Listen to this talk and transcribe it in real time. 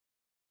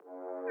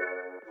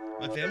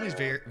My family's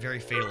very, very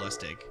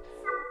fatalistic.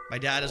 My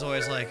dad is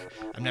always like,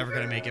 I'm never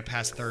going to make it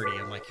past 30.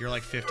 I'm like, you're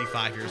like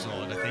 55 years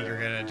old. I think you're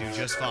going to do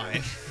just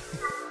fine.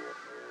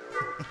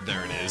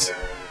 There it is.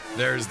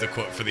 There's the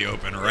quote for the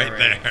open right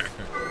Right. there.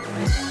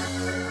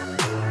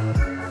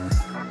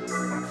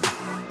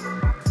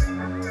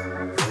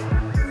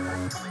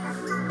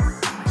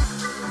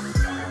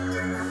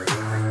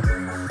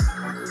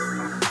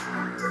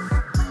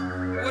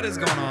 What is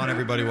going on,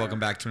 everybody? Welcome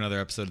back to another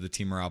episode of the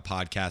Team Morale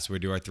Podcast, where we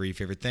do our three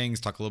favorite things,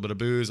 talk a little bit of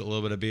booze, a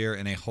little bit of beer,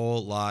 and a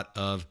whole lot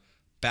of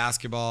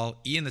basketball.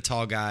 Ian the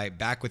Tall Guy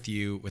back with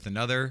you with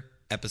another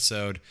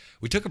episode.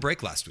 We took a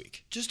break last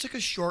week. Just took a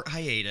short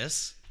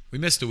hiatus. We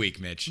missed a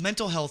week, Mitch.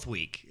 Mental health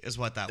week is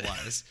what that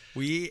was.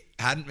 We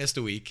hadn't missed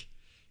a week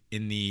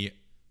in the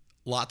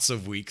lots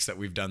of weeks that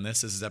we've done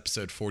this. This is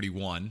episode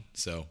 41,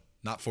 so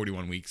not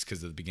 41 weeks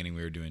because at the beginning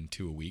we were doing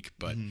 2 a week,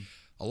 but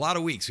a lot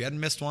of weeks. We hadn't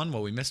missed one.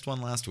 Well, we missed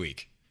one last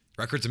week.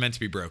 Records are meant to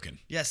be broken.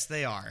 Yes,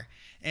 they are.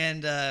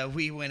 And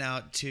we went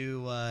out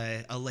to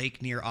a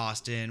lake near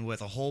Austin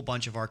with a whole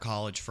bunch of our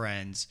college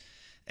friends.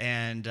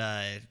 And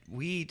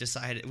we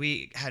decided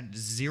we had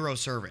zero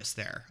service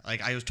there.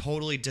 Like, I was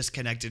totally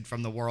disconnected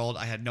from the world.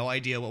 I had no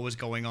idea what was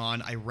going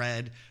on. I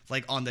read,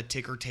 like, on the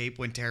ticker tape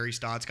when Terry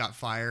Stotts got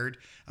fired.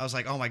 I was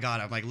like, oh my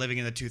God, I'm like living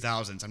in the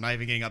 2000s. I'm not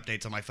even getting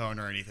updates on my phone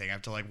or anything. I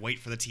have to like wait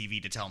for the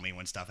TV to tell me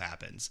when stuff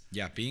happens.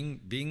 Yeah,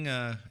 being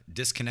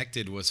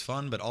disconnected was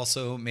fun, but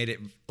also made it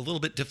a little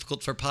bit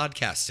difficult for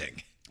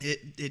podcasting.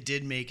 It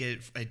did make it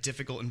a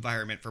difficult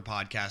environment for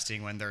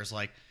podcasting when there's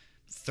like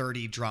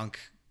 30 drunk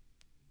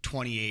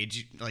 20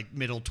 age, like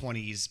middle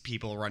 20s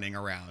people running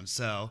around.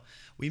 So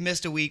we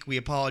missed a week. We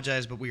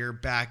apologize, but we are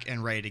back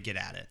and ready to get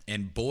at it.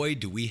 And boy,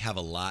 do we have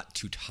a lot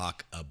to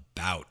talk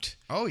about.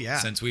 Oh, yeah.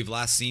 Since we've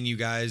last seen you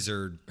guys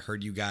or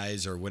heard you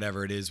guys or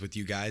whatever it is with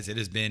you guys, it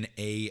has been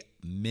a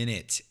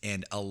minute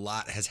and a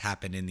lot has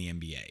happened in the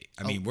NBA.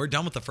 I mean, we're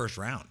done with the first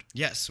round.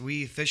 Yes,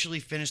 we officially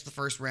finished the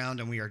first round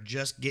and we are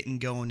just getting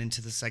going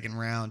into the second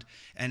round.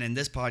 And in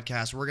this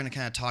podcast, we're going to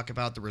kind of talk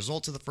about the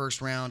results of the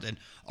first round and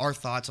our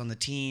thoughts on the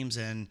teams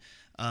and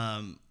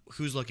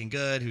who's looking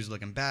good, who's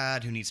looking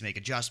bad, who needs to make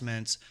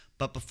adjustments.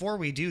 But before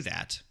we do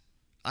that,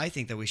 I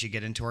think that we should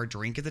get into our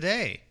drink of the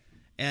day.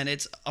 And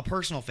it's a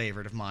personal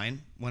favorite of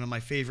mine, one of my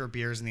favorite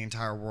beers in the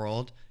entire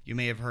world. You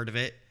may have heard of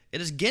it.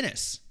 It is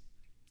Guinness.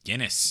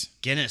 Guinness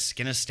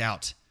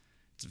Stout.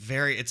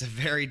 It's a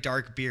very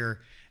dark beer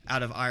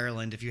out of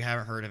Ireland. If you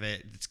haven't heard of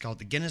it, it's called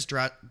the Guinness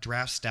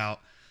Draft Stout.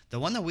 The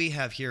one that we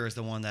have here is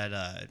the one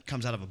that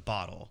comes out of a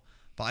bottle.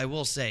 But I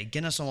will say,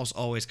 Guinness almost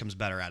always comes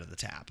better out of the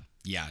tap.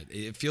 Yeah,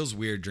 it feels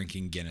weird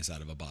drinking Guinness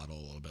out of a bottle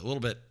a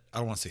little bit. I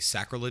don't want to say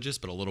sacrilegious,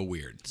 but a little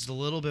weird. It's a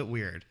little bit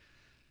weird.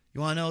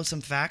 You want to know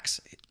some facts?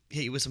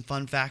 Hit you with some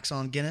fun facts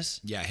on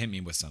Guinness? Yeah, hit me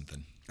with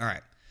something. All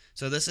right.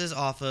 So this is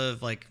off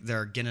of like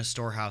their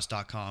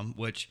GuinnessStorehouse.com,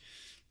 which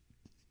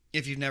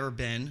if you've never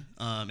been,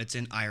 it's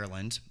in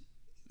Ireland,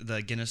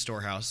 the Guinness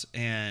Storehouse,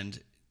 and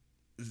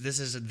this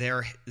is they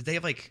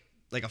have like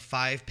a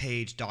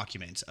 5-page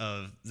document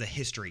of the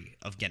history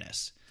of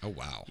Guinness. Oh,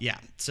 wow. Yeah.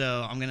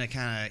 So I'm going to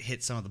kind of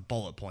hit some of the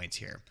bullet points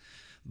here.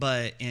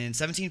 But in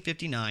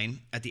 1759,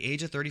 at the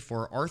age of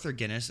 34, Arthur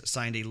Guinness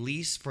signed a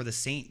lease for the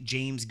St.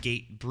 James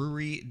Gate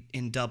Brewery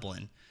in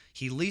Dublin.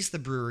 He leased the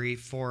brewery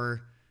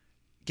for,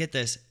 get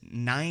this,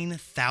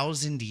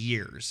 9,000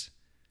 years.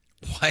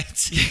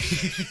 What?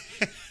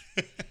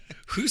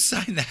 Who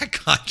signed that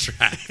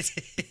contract?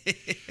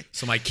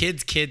 So my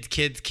kids, great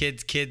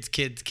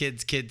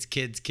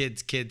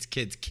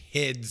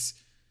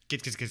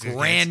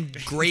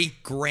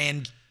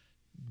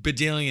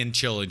badillion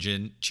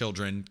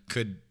children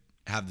could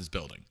have this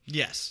building.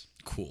 Yes.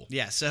 Cool.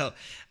 Yeah. So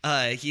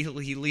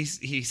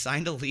he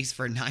signed a lease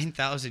for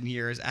 9,000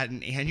 years at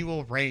an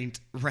annual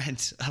rent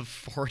of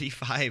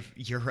 45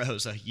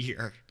 euros a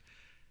year.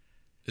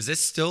 Is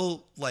this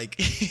still like?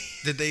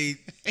 Did they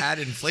add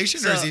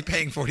inflation, or is he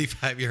paying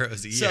 45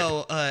 euros a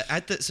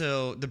year?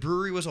 So the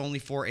brewery was only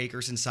 4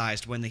 acres in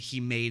size when he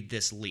made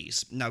this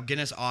lease. Now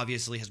Guinness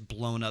obviously has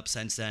blown up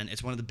since then.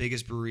 It's one of the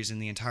biggest breweries in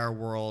the entire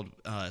world,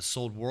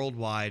 sold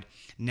worldwide.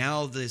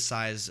 Now the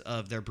size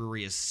of their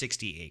brewery is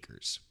 60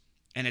 acres.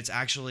 And it's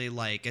actually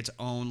like its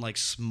own like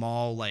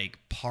small like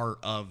part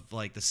of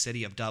like the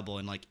city of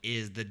Dublin, like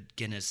is the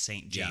Guinness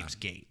St. James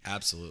Gate.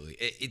 Absolutely.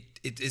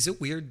 Is it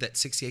weird that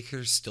 60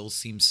 acres still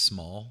seems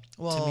small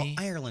to me?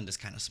 Ireland is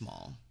kind of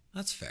small.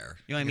 That's fair.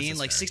 You know what I mean?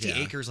 Like fair. 60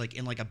 acres like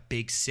in like a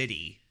big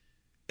city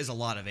is a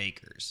lot of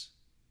acres.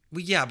 Well,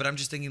 yeah, but I'm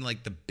just thinking like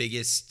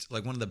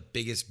one of the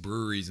biggest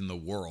breweries in the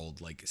world,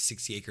 like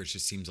 60 acres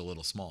just seems a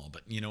little small.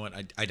 But you know what?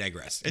 I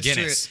digress. It's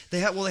Guinness. True.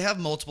 They have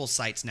multiple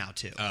sites now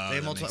too. They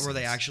have multiple where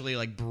they actually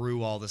like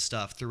brew all the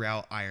stuff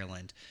throughout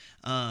Ireland.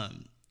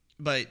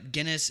 But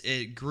Guinness,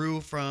 it grew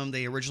from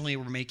they originally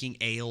were making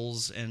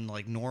ales and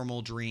like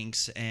normal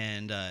drinks,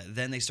 and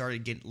then they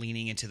started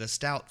leaning into the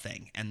stout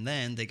thing, and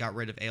then they got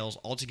rid of ales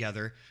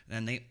altogether,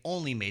 and they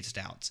only made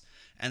stouts.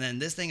 And then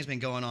this thing has been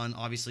going on,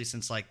 obviously,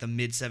 since like the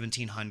mid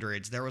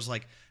 1700s. There was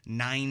like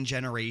 9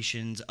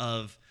 generations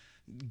of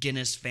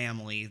Guinness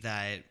family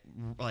that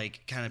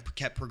like kind of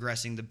kept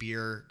progressing the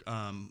beer,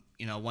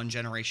 one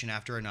generation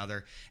after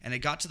another. And it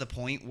got to the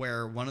point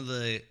where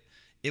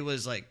it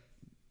was like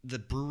the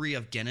brewery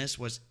of Guinness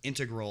was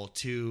integral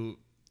to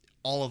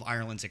all of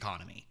Ireland's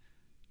economy.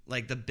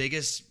 Like the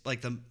biggest,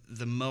 like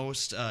the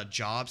most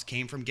jobs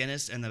came from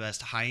Guinness, and the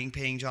best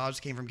paying jobs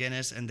came from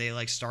Guinness. And they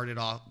like started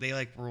off, they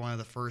like were one of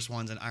the first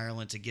ones in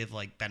Ireland to give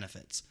like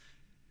benefits.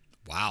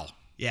 Wow.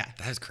 Yeah.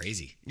 That is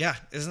crazy. Yeah.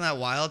 Isn't that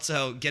wild?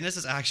 So Guinness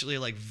is actually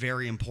like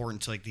very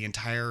important to like the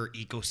entire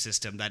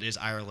ecosystem that is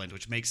Ireland,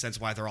 which makes sense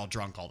why they're all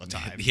drunk all the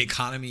time. The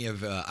economy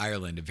of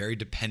Ireland, very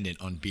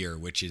dependent on beer,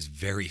 which is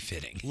very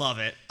fitting. Love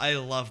it. I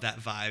love that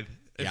vibe.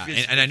 Yeah.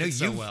 And I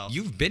know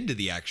you've been to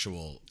the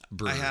actual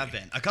brewery. I have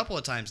been a couple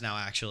of times now,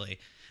 actually.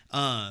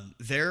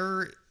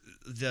 It's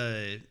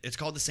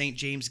called the St.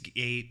 James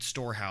Gate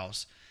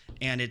Storehouse,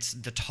 and it's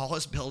the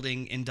tallest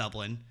building in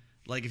Dublin.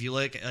 Like if you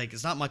look, like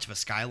it's not much of a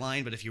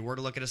skyline, but if you were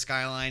to look at a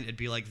skyline, it'd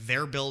be like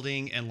their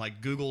building and like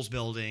Google's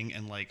building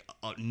and like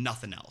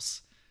nothing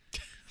else.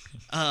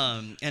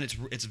 And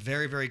it's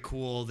very, very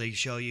cool. They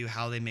show you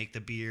how they make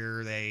the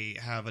beer. They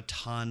have a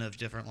ton of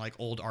different like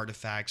old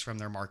artifacts from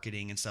their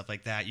marketing and stuff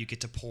like that. You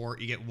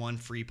get one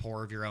free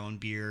pour of your own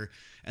beer,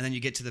 and then you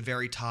get to the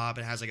very top.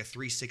 It has like a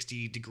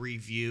 360-degree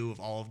view of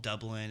all of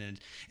Dublin, and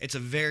it's a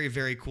very,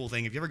 very cool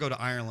thing. If you ever go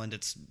to Ireland,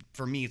 it's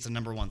the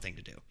number one thing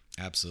to do.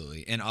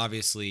 Absolutely. And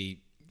obviously,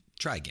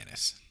 try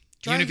Guinness.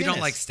 Try Even if you Guinness.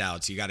 don't like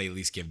stouts, you got to at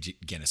least give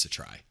Guinness a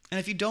try. And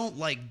if you don't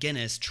like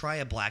Guinness, try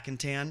a Black and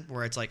Tan,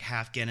 where it's like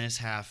half Guinness,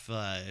 half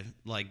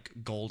like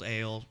gold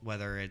ale,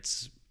 whether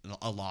it's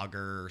a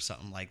lager or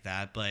something like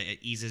that. But it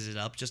eases it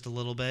up just a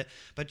little bit.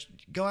 But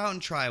go out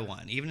and try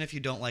one. Even if you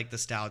don't like the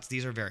stouts,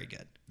 these are very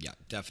good. Yeah,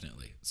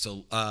 definitely.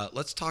 So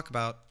let's talk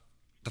about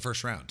the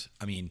first round.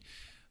 I mean,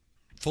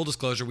 full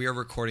disclosure, we are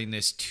recording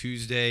this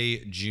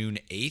Tuesday, June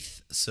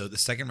 8th. So the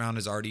second round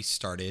has already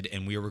started,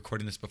 and we are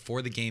recording this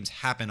before the games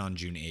happen on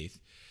June 8th.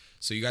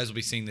 So you guys will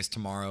be seeing this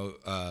tomorrow,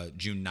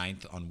 June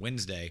 9th on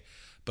Wednesday.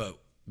 But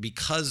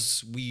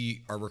because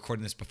we are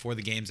recording this before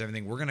the games,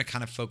 everything, we're going to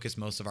kind of focus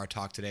most of our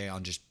talk today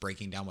on just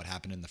breaking down what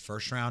happened in the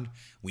first round.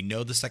 We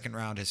know the second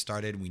round has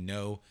started. We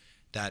know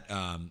that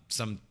a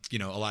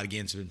lot of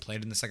games have been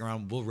played in the second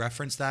round. We'll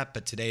reference that,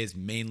 but today is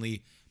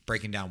mainly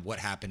breaking down what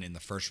happened in the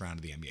first round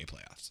of the NBA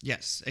playoffs.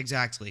 Yes,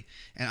 exactly.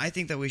 And I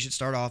think that we should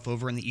start off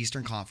over in the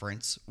Eastern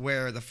Conference,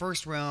 where the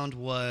first round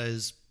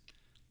was,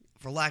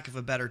 for lack of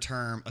a better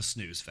term, a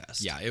snooze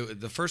fest. Yeah,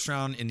 the first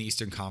round in the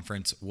Eastern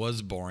Conference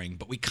was boring,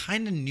 but we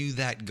kind of knew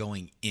that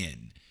going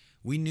in.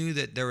 We knew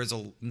that there was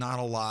not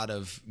a lot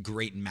of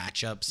great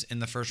matchups in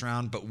the first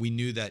round, but we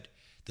knew that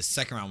the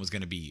second round was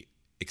going to be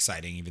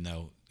exciting, even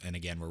though, and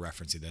again, we're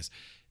referencing this,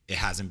 it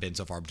hasn't been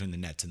so far between the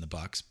Nets and the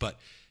Bucks, but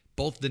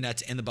both the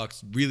Nets and the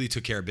Bucks really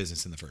took care of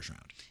business in the first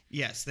round.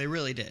 Yes, they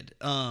really did.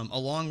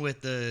 Along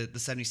with the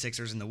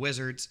 76ers and the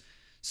Wizards.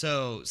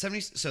 So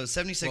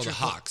 76ers. Well, the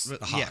Hawks.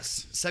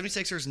 Yes.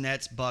 76ers,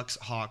 Nets, Bucks,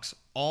 Hawks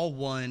all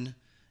won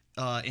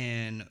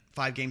in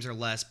 5 games or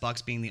less,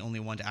 Bucks being the only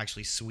one to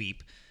actually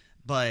sweep.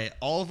 But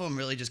all of them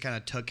really just kind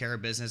of took care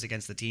of business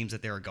against the teams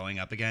that they were going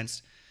up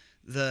against.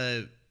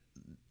 The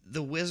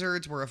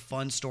Wizards were a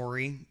fun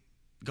story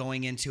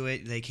going into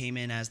it. They came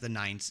in as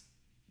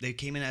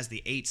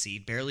the 8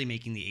 seed, barely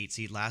making the 8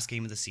 seed last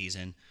game of the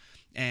season.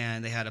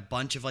 And they had a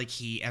bunch of like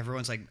heat.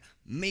 Everyone's like,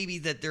 maybe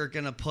that they're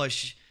going to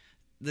push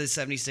the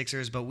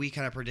 76ers, but we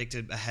kind of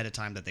predicted ahead of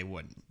time that they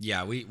wouldn't.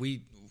 Yeah,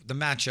 the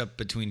matchup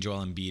between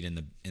Joel Embiid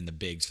and the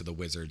bigs for the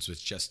Wizards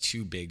was just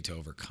too big to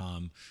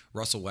overcome.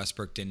 Russell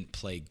Westbrook didn't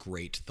play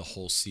great the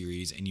whole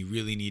series, and you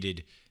really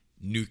needed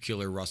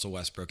nuclear Russell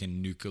Westbrook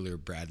and nuclear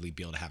Bradley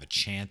Beal to have a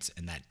chance,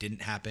 and that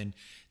didn't happen.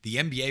 The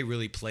NBA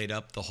really played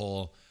up the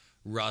whole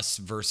Russ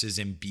versus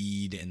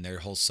Embiid and their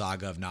whole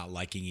saga of not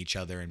liking each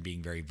other and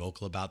being very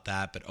vocal about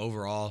that. But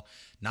overall,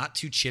 not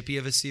too chippy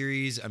of a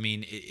series. I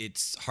mean,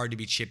 it's hard to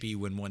be chippy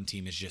when one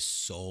team is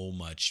just so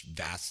much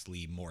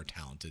vastly more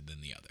talented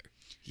than the other.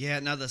 Yeah,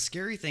 now the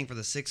scary thing for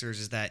the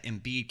Sixers is that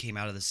Embiid came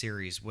out of the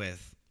series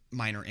with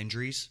minor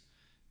injuries,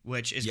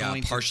 which is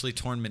partially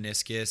torn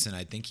meniscus, and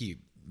I think he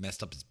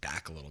messed up his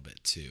back a little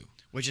bit too.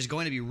 Which is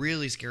going to be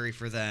really scary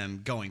for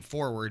them going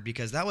forward,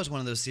 because that was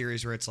one of those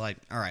series where it's like,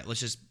 all right, let's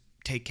just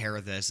take care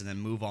of this and then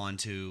move on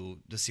to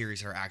the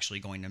series that are actually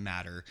going to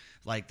matter,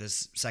 like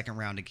this second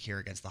round here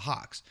against the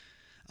Hawks.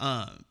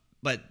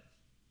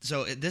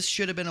 This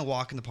should have been a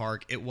walk in the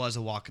park. It was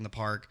a walk in the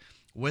park.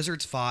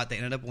 Wizards fought. They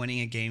ended up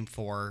winning a game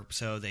 4,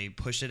 so they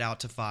pushed it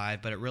out to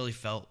 5. But it really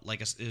felt like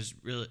a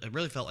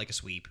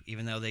sweep,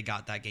 even though they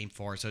got that game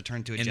 4. So it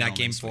turned to a gentleman's And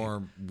that game sweep.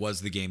 4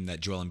 was the game that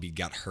Joel Embiid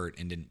got hurt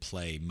and didn't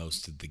play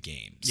most of the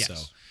game. Yes. So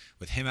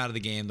with him out of the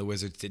game, the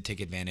Wizards did take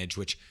advantage.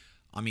 Which,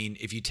 I mean,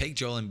 if you take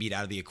Joel Embiid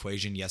out of the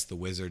equation, yes, the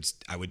Wizards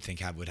I would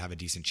think would have a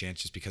decent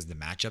chance just because the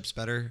matchup's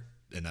better,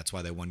 and that's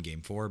why they won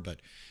game 4.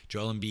 But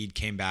Joel Embiid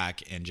came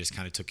back and just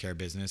kind of took care of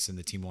business, and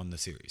the team won the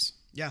series.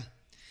 Yeah.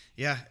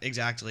 Yeah,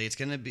 exactly. It's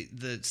going to be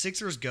the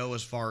Sixers go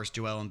as far as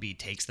Joel Embiid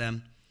takes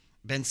them.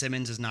 Ben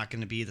Simmons is not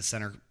going to be the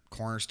center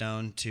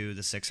cornerstone to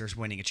the Sixers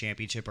winning a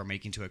championship or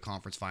making to a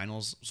conference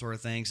finals sort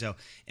of thing. So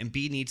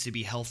Embiid needs to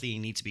be healthy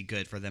and needs to be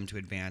good for them to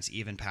advance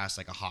even past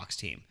like a Hawks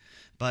team.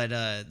 But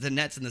the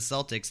Nets and the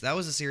Celtics, that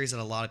was a series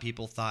that a lot of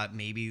people thought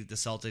maybe the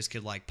Celtics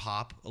could like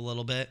pop a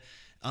little bit.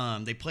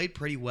 They played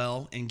pretty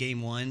well in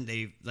game one.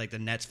 The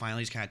Nets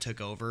finally just kind of took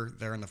over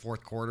there in the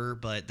fourth quarter,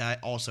 but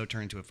that also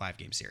turned into a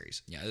 5-game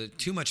series. Yeah,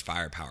 too much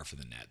firepower for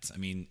the Nets. I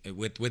mean,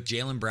 with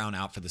Jaylen Brown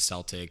out for the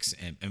Celtics,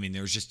 and I mean,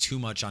 there was just too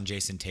much on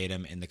Jason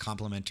Tatum, and the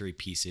complementary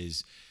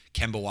pieces,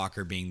 Kemba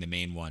Walker being the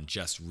main one,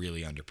 just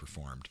really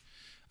underperformed.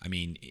 I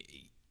mean,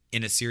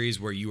 in a series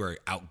where you are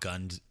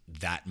outgunned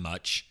that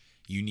much,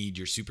 you need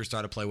your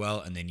superstar to play well,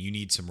 and then you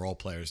need some role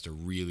players to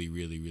really,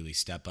 really, really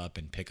step up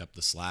and pick up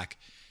the slack.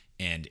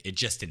 And it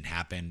just didn't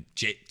happen.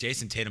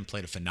 Jason Tatum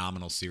played a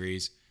phenomenal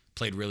series,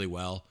 played really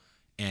well,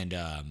 and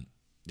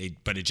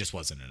but it just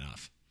wasn't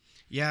enough.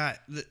 Yeah,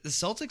 the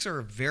Celtics are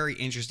a very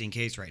interesting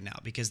case right now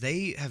because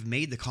they have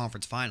made the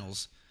conference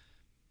finals,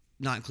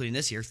 not including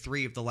this year,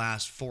 3 of the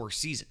last 4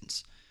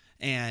 seasons.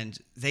 And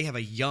they have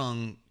a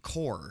young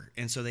core,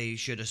 and so they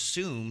should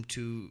assume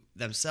to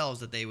themselves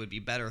that they would be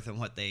better than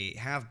what they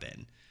have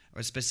been,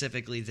 or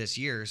specifically this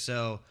year.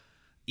 So,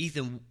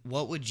 Ethan,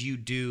 what would you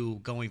do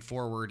going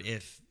forward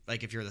if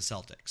you're the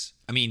Celtics?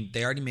 I mean,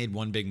 they already made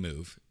one big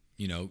move.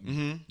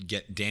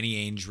 Get Danny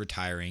Ainge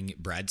retiring,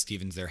 Brad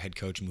Stevens, their head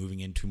coach, moving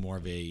into more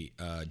of a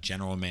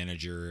general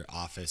manager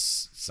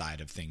office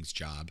side of things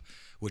job,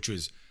 which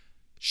was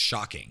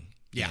shocking.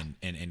 Yeah.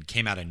 And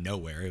came out of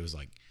nowhere. It was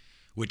like,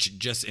 which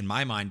just in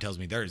my mind tells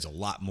me there is a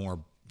lot more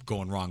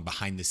going wrong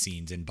behind the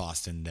scenes in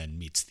Boston than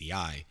meets the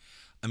eye.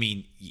 I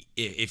mean,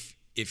 if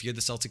you're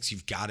the Celtics,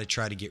 you've got to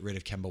try to get rid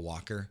of Kemba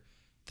Walker.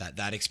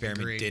 That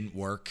experiment Agreed. didn't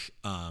work.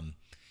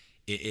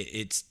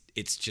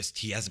 It's just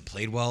he hasn't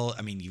played well.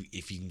 I mean,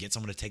 if you can get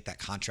someone to take that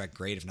contract,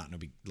 great. If not, no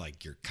big.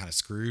 Like you're kind of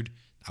screwed.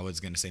 I was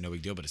going to say no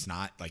big deal, but it's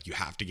not. Like you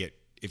have to get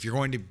if you're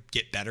going to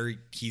get better.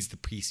 He's the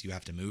piece you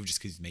have to move just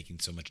because he's making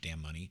so much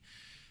damn money.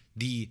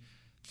 The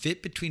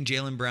fit between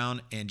Jaylen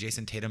Brown and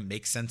Jason Tatum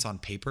makes sense on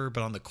paper,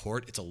 but on the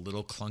court, it's a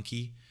little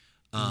clunky.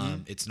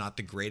 It's not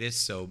the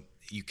greatest, so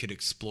you could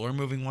explore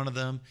moving one of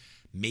them.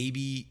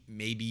 Maybe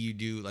you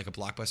do like a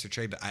blockbuster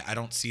trade, but I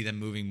don't see them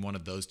moving one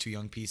of those 2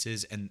 young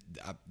pieces. And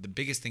the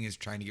biggest thing is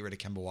trying to get rid of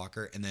Kemba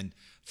Walker and then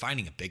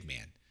finding a big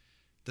man.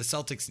 The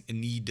Celtics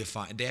need to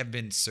find. They have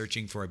been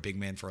searching for a big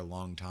man for a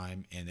long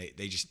time, and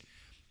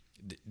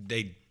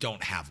they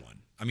don't have one.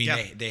 I mean,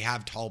 they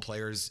have tall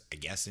players, I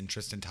guess, in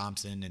Tristan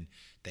Thompson, and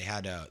they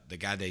had the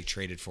guy they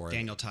traded for.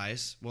 Daniel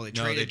Tice. Well, they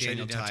traded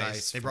Daniel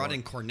Tice. They brought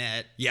in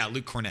Cornette. Yeah,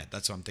 Luke Cornette.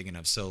 That's what I'm thinking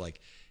of. So, like,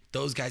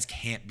 those guys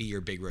can't be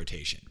your big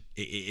rotation.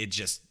 It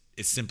just,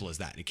 as simple as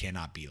that. It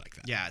cannot be like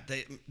that. Yeah,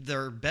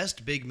 their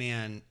best big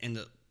man in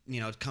the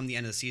come the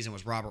end of the season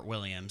was Robert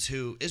Williams,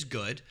 who is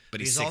good, but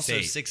he's also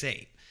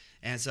 6'8".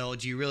 And so,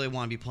 do you really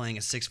want to be playing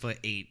a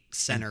 6'8"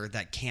 center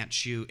that can't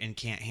shoot and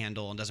can't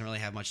handle and doesn't really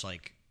have much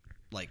like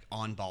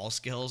on ball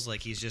skills?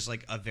 Like he's just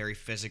like a very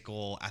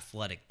physical,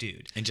 athletic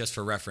dude. And just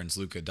for reference,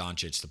 Luka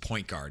Doncic, the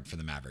point guard for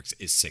the Mavericks,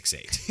 is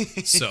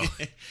 6'8". So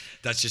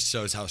that just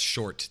shows how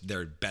short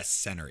their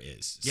best center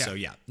is. Yeah. So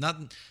yeah,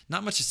 not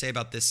much to say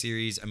about this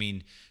series. I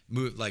mean,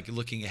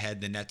 looking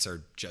ahead, the Nets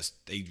were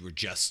just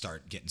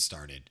getting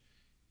started.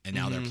 And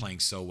now they're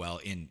playing so well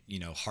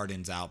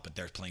Harden's out, but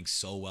they're playing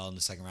so well in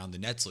the second round. The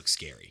Nets look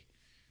scary.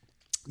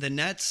 The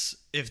Nets,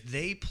 if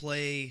they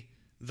play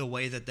the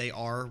way that they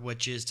are,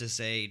 which is to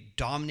say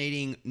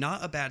dominating,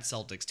 not a bad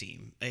Celtics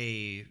team,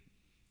 a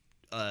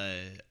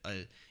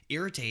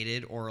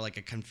irritated or like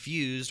a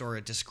confused or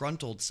a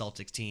disgruntled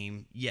Celtics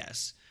team,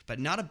 yes, but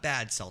not a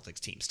bad Celtics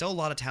team. Still a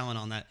lot of talent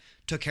on that.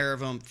 Took care of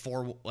them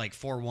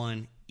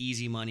 4-1,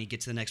 easy money, get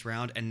to the next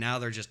round, and now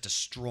they're just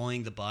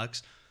destroying the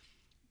Bucks.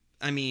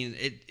 I mean,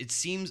 it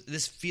seems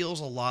this feels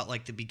a lot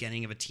like the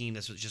beginning of a team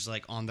that's just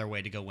like on their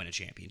way to go win a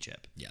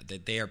championship. Yeah,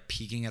 they are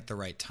peaking at the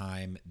right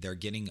time. They're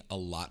getting a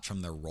lot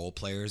from their role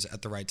players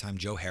at the right time.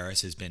 Joe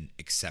Harris has been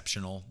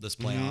exceptional this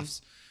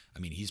playoffs. I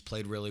mean, he's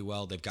played really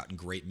well. They've gotten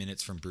great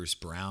minutes from Bruce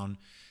Brown.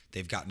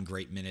 They've gotten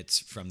great minutes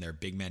from their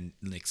big man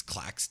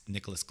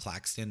Nicholas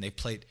Claxton. They've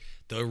played.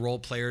 The role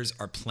players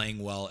are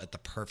playing well at the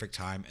perfect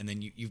time, and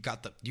then you've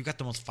got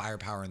the most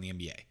firepower in the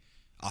NBA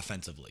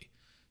offensively.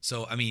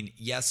 So, I mean,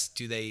 yes,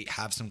 do they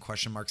have some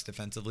question marks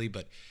defensively?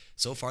 But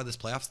so far this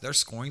playoffs, they're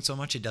scoring so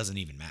much it doesn't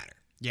even matter.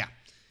 Yeah,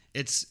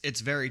 it's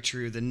very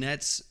true. The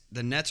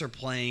Nets are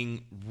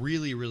playing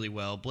really, really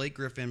well. Blake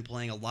Griffin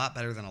playing a lot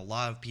better than a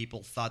lot of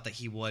people thought that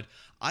he would.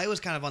 I was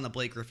kind of on the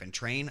Blake Griffin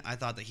train. I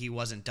thought that he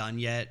wasn't done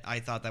yet.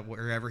 I thought that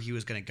wherever he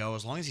was going to go,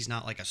 as long as he's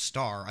not like a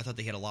star, I thought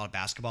they had a lot of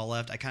basketball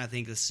left. I kind of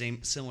think the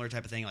similar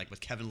type of thing like with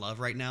Kevin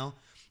Love right now.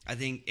 I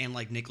think, and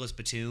like Nicholas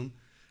Batum.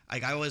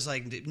 Like I was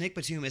like, Nick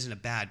Batum isn't a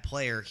bad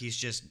player. He's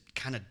just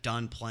kind of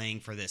done playing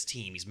for this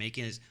team. He's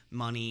making his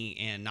money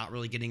and not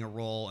really getting a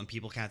role, and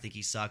people kind of think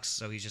he sucks,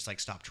 so he's just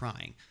like, stop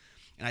trying.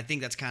 And I think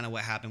that's kind of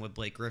what happened with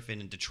Blake Griffin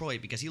in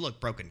Detroit because he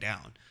looked broken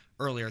down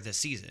earlier this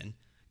season.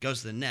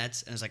 Goes to the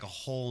Nets and is like a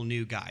whole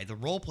new guy. The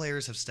role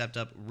players have stepped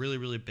up really,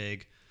 really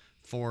big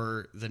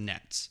for the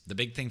Nets. The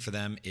big thing for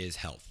them is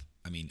health.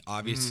 I mean,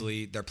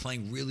 obviously, they're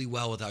playing really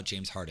well without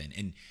James Harden.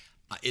 And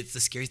it's the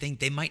scary thing.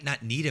 They might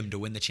not need him to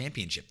win the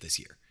championship this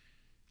year.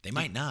 They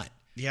might not.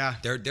 Yeah.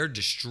 They're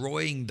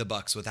destroying the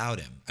Bucks without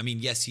him. I mean,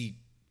 yes, he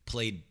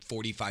played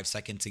 45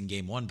 seconds in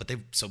game one, but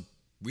they've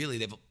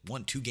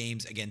won 2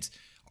 games against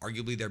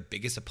arguably their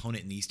biggest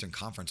opponent in the Eastern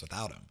Conference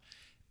without him.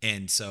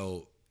 And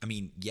so, I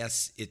mean,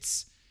 yes,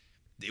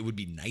 it would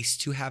be nice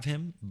to have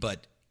him,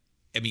 but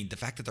I mean, the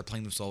fact that they're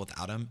playing this well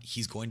without him,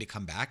 he's going to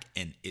come back,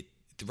 and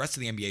the rest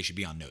of the NBA should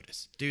be on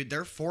notice. Dude,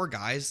 there are 4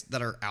 guys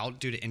that are out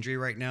due to injury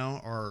right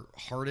now are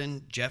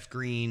Harden, Jeff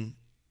Green,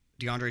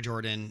 DeAndre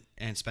Jordan,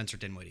 and Spencer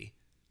Dinwiddie.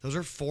 Those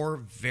are 4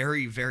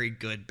 very, very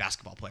good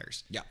basketball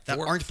players that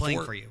aren't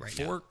playing for you right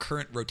now. 4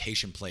 current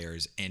rotation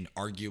players and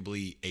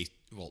arguably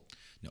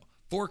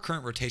 4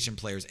 current rotation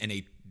players and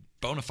a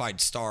bona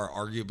fide star,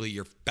 arguably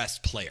your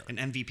best player. An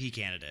MVP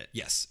candidate.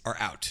 Yes, are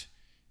out.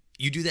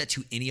 You do that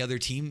to any other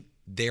team,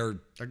 they're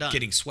done.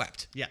 Getting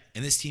swept. Yeah.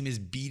 And this team is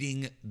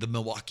beating the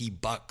Milwaukee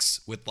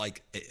Bucks with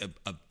like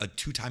a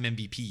 2-time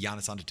MVP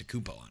Giannis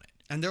Antetokounmpo on it.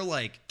 And they're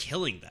like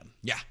killing them.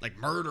 Yeah. Like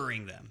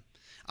murdering them.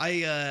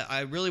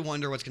 I really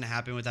wonder what's going to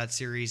happen with that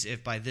series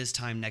if by this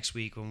time next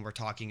week when we're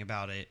talking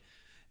about it,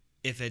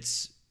 if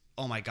it's,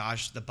 oh my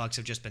gosh, the Bucks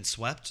have just been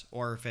swept,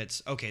 or if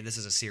it's, okay, this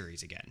is a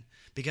series again.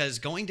 Because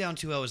going down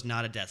 2-0 is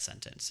not a death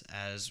sentence,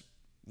 as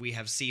we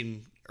have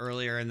seen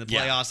earlier in the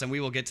playoffs, and we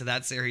will get to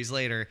that series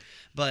later.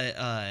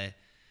 But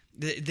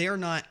they're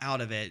not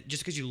out of it.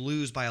 Just because you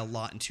lose by a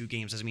lot in 2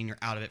 games doesn't mean you're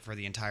out of it for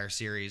the entire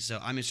series. So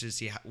I'm interested to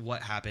see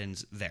what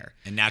happens there.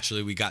 And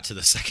naturally, we got to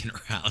the second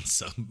round.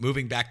 So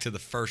moving back to the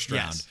first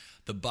round, Yes.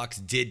 the Bucks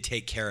did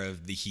take care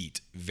of the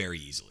Heat very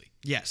easily.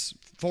 Yes,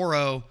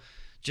 4-0.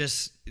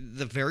 Just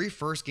the very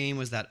first game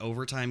was that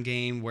overtime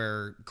game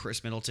where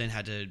Chris Middleton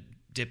had to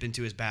dip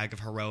into his bag of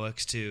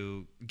heroics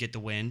to get the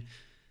win.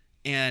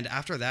 And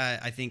after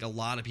that, I think a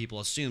lot of people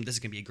assumed this is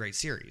going to be a great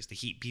series. The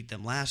Heat beat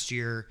them last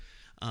year.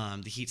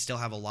 The Heat still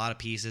have a lot of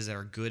pieces that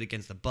are good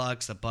against the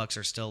Bucks. The Bucks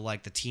are still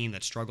like the team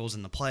that struggles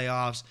in the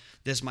playoffs.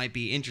 This might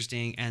be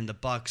interesting. And the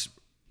Bucks,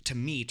 to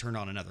me, turned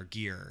on another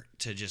gear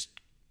to just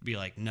be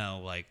like,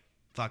 no, like,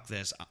 fuck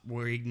this.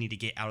 We need to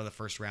get out of the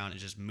first round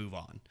and just move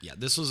on. Yeah,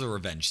 this was a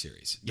revenge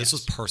series. This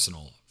was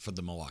personal for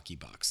the Milwaukee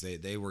Bucks.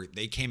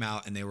 They came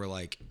out and they were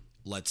like,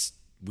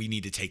 we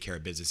need to take care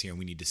of business here and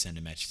we need to send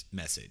a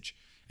message.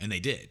 And they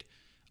did.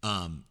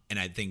 And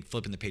I think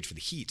flipping the page for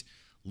the Heat,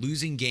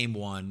 losing game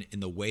one in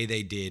the way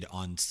they did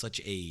on such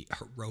a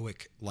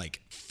heroic,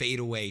 like,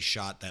 fadeaway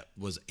shot that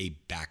was a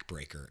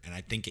backbreaker. And I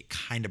think it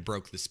kind of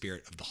broke the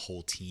spirit of the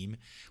whole team,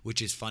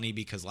 which is funny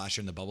because last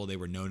year in the bubble, they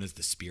were known as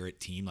the spirit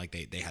team. Like,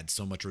 they had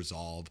so much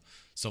resolve,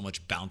 so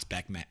much bounce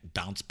back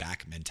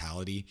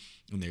mentality.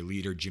 And their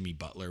leader, Jimmy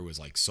Butler, was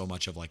like so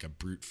much of like a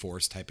brute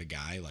force type of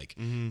guy, like,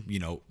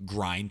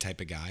 grind type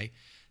of guy.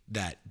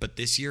 But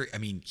this year, I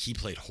mean, he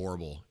played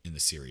horrible in the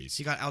series.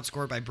 He got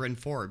outscored by Bryn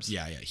Forbes.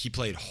 Yeah. He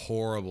played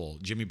horrible.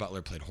 Jimmy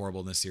Butler played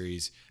horrible in the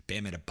series.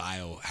 Bam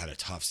Adebayo had a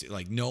tough series.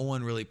 Like, no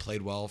one really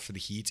played well for the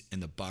Heat,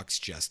 and the Bucks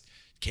just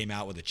came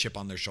out with a chip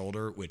on their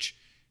shoulder, which,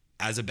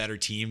 as a better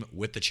team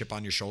with the chip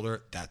on your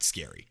shoulder, that's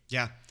scary.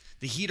 Yeah.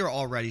 The Heat are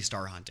already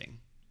star hunting.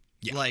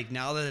 Yeah. Like,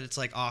 now that it's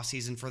like off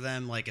season for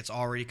them, like, it's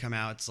already come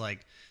out. It's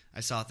like,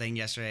 I saw a thing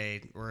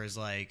yesterday where it's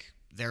like,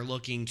 they're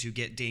looking to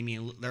get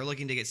CJ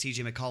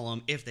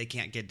McCollum if they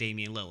can't get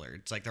Damian Lillard.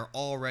 It's like they're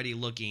already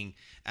looking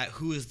at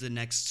who is the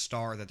next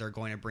star that they're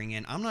going to bring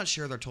in. I'm not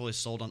sure they're totally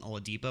sold on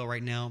Oladipo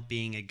right now,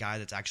 being a guy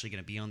that's actually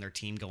going to be on their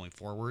team going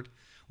forward,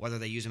 whether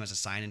they use him as a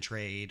sign and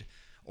trade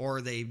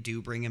or they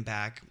do bring him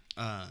back.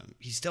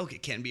 He still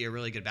can be a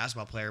really good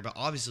basketball player, but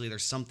obviously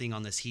there's something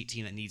on this Heat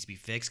team that needs to be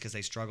fixed because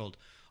they struggled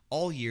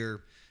all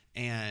year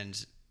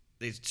and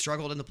they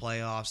struggled in the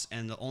playoffs,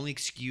 and the only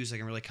excuse that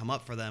can really come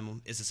up for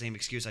them is the same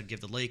excuse I'd give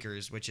the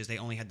Lakers, which is they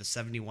only had the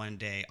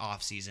 71-day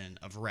offseason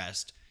of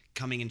rest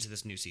coming into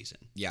this new season.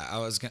 Yeah, I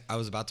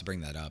was about to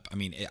bring that up. I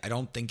mean, I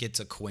don't think it's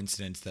a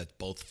coincidence that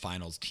both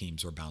finals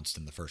teams were bounced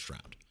in the first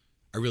round.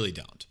 I really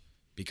don't,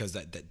 because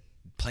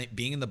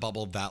being in the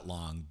bubble that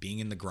long, being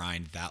in the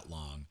grind that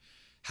long,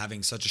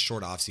 having such a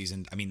short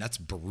offseason, I mean, that's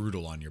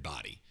brutal on your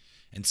body.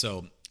 And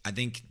so I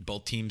think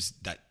both teams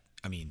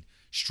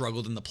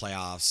struggled in the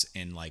playoffs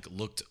and like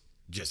looked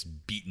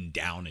just beaten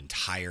down and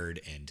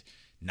tired and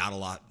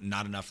not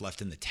enough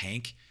left in the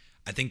tank.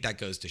 I think that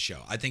goes to show.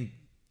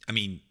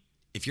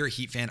 If you're a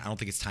Heat fan, I don't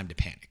think it's time to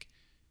panic,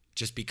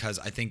 just because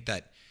I think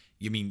that,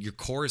 your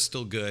core is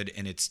still good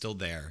and it's still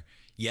there.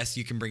 Yes,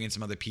 you can bring in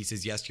some other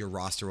pieces. Yes, your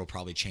roster will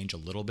probably change a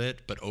little bit,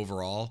 but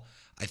overall,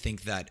 I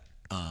think that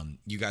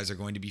you guys are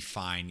going to be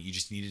fine. You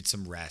just needed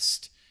some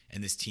rest,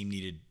 and this team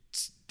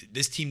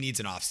needs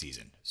an off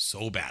season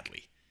so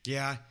badly.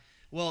 Yeah.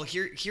 Well,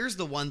 here's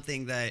the one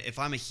thing that if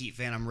I'm a Heat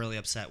fan, I'm really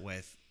upset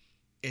with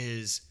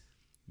is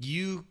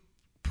you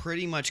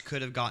pretty much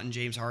could have gotten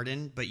James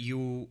Harden, but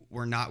you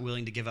were not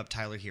willing to give up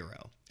Tyler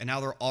Hero. And now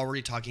they're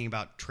already talking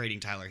about trading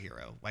Tyler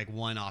Hero, like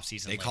one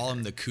offseason They later. call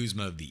him the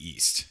Kuzma of the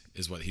East,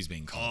 is what he's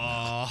being called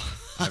now. Oh.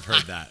 I've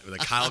heard that. The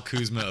Kyle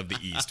Kuzma of the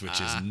East,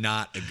 which is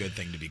not a good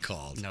thing to be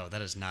called. No,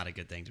 that is not a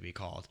good thing to be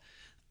called.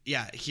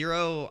 Yeah,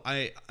 Hero,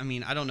 I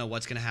mean, I don't know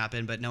what's going to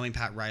happen, but knowing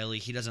Pat Riley,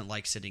 he doesn't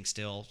like sitting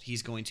still.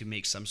 He's going to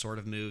make some sort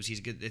of moves.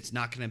 He's good. It's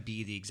not going to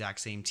be the exact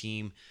same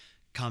team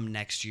come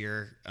next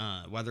year,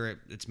 whether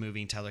it's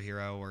moving Tyler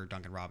Hero or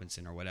Duncan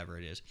Robinson or whatever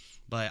it is.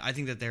 But I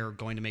think that they're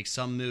going to make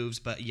some moves.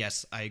 But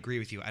yes, I agree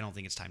with you. I don't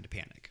think it's time to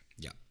panic.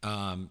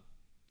 Yeah.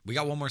 We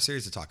got one more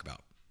series to talk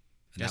about.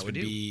 And Yes, that would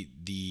we do. be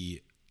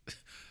the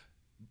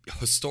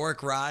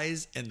historic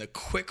rise and the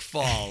quick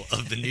fall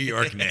of the New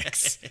York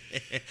Knicks.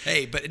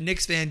 Hey, but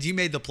Knicks fans, you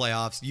made the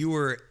playoffs. You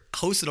were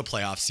hosted a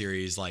playoff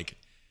series. Like,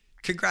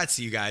 congrats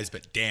to you guys,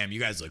 but damn, you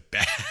guys look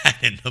bad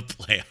in the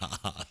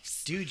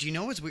playoffs. Dude, you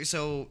know what's weird?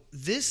 So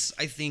this,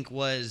 I think,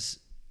 was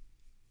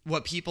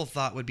what people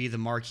thought would be the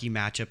marquee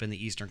matchup in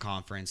the Eastern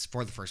Conference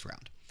for the first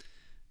round.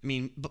 I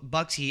mean,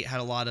 Bucks Heat had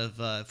a lot of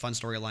fun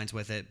storylines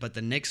with it, but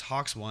the Knicks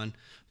Hawks one,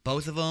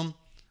 both of them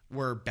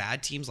were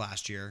bad teams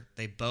last year.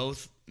 They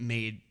both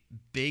made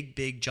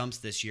big jumps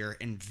this year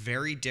in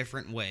very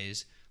different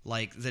ways.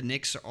 Like the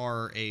Knicks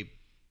are a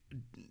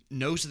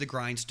nose to the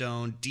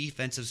grindstone,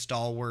 defensive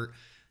stalwart,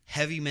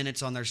 heavy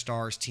minutes on their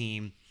stars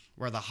team,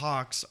 where the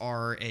Hawks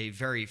are a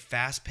very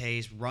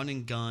fast-paced, run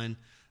and gun,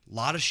 a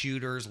lot of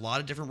shooters, a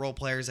lot of different role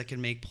players that can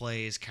make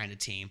plays kind of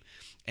team.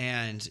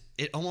 And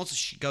it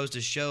almost goes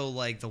to show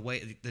like the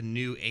way the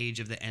new age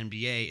of the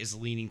NBA is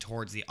leaning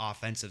towards the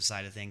offensive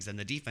side of things than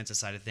the defensive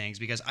side of things,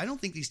 because I don't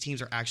think these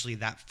teams are actually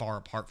that far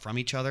apart from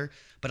each other,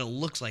 but it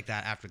looks like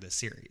that after this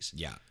series.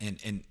 Yeah,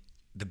 and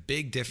the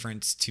big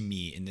difference to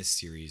me in this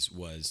series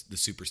was the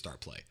superstar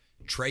play.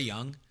 Trae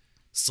Young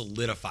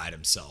solidified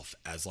himself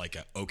as like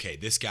okay,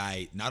 this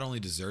guy not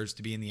only deserves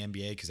to be in the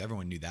NBA, because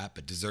everyone knew that,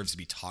 but deserves to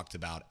be talked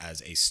about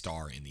as a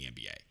star in the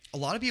NBA. A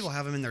lot of people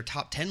have him in their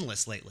top 10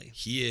 list lately.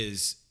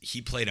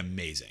 He played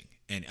amazing.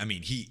 And I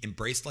mean, he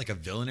embraced like a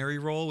villainary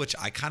role, which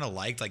I kind of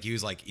liked. Like he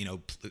was like,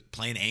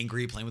 playing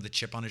angry, playing with a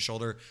chip on his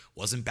shoulder,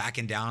 wasn't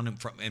backing down.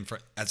 And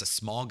as a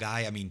small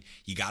guy, I mean,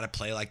 you got to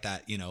play like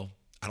that, I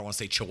don't want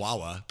to say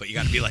Chihuahua, but you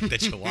got to be like the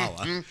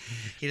Chihuahua.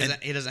 He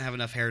doesn't have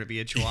enough hair to be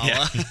a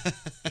Chihuahua. Yeah.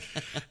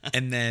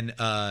 And then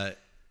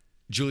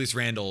Julius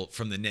Randle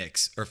from the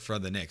Knicks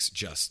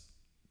just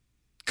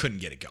couldn't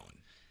get it going.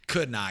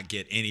 Could not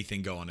get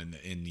anything going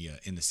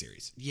in the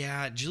series.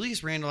 Yeah,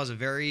 Julius Randle has a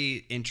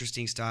very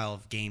interesting style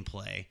of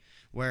gameplay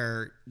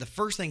where the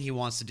first thing he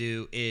wants to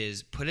do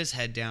is put his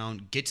head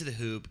down, get to the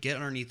hoop, get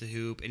underneath the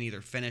hoop, and either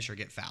finish or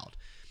get fouled.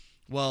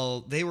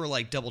 Well, they were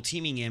like double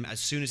teaming him as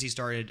soon as he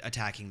started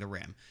attacking the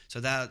rim. So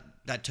that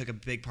took a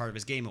big part of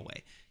his game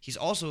away. He's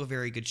also a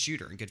very good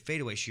shooter and good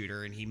fadeaway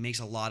shooter, and he makes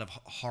a lot of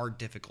hard,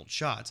 difficult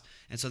shots.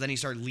 And so then he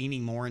started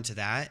leaning more into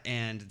that,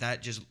 and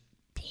that just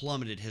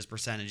plummeted his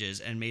percentages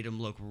and made him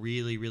look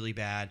really, really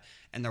bad.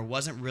 And there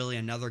wasn't really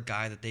another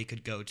guy that they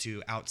could go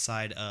to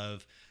outside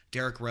of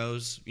Derrick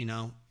Rose.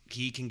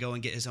 He can go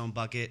and get his own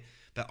bucket,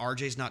 but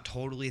RJ's not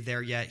totally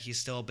there yet. He's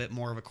still a bit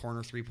more of a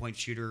corner three-point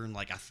shooter and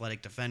like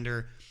athletic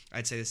defender.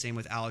 I'd say the same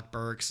with Alec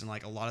Burks, and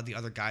like a lot of the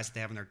other guys that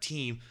they have on their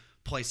team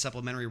play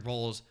supplementary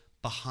roles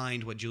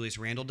behind what Julius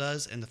Randle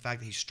does. And the fact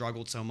that he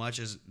struggled so much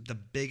is the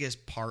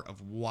biggest part of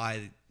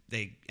why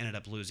they ended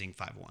up losing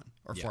 5-1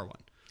 or 4-1.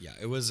 Yeah,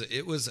 it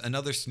was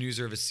another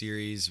snoozer of a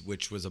series,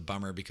 which was a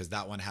bummer because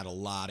that one had a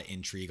lot of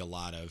intrigue, a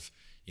lot of,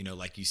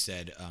 like you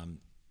said,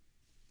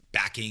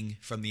 backing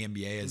from the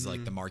NBA as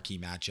like the marquee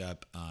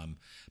matchup.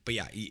 But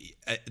yeah,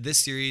 this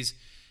series,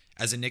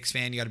 as a Knicks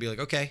fan, you got to be like,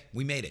 okay,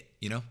 we made it.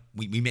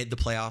 We made the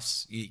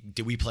playoffs.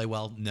 Did we play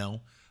well?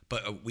 No,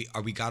 but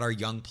we got our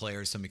young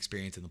players some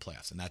experience in the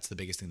playoffs, and that's the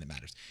biggest thing that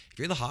matters. If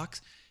you're the Hawks,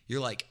 you're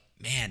like,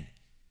 man,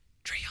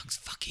 Trae Young's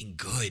fucking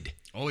good.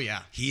 Oh,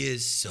 yeah. He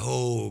is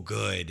so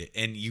good.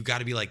 And you got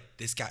to be like,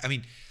 this guy. I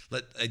mean,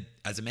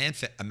 as a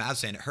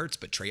Mavs fan, it hurts,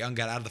 but Trae Young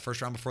got out of the first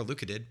round before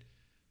Luka did.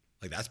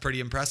 Like, that's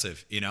pretty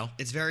impressive,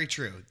 It's very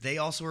true. They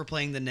also were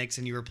playing the Knicks,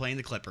 and you were playing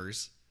the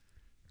Clippers.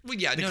 Well,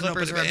 yeah, the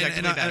Clippers are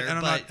objectively better.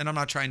 And I'm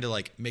not trying to,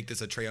 like, make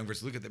this a Trae Young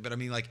versus Luka thing, but I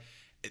mean, like,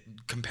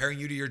 comparing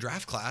you to your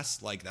draft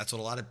class, like, that's what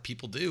a lot of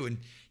people do. And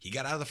he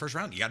got out of the first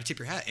round. You got to tip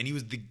your hat. And he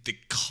was the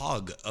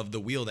cog of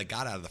the wheel that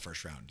got out of the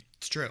first round.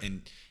 It's true.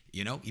 And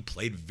he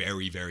played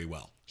very, very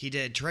well. He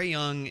did. Trae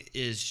Young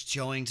is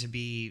showing to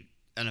be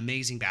an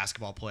amazing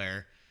basketball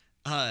player.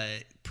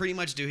 Pretty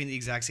much doing the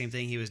exact same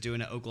thing he was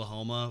doing at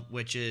Oklahoma,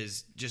 which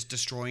is just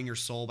destroying your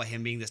soul by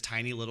him being this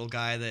tiny little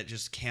guy that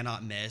just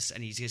cannot miss,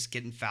 and he's just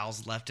getting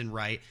fouls left and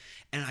right.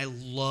 And I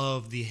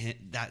love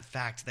that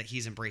fact that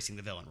he's embracing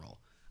the villain role.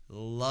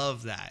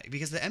 Love that,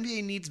 because the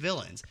NBA needs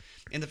villains,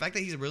 and the fact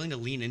that he's willing to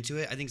lean into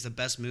it, I think is the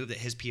best move that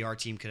his PR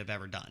team could have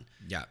ever done.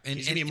 Yeah, and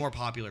he's gonna be more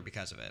popular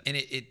because of it. And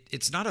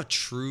it's not a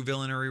true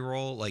villainary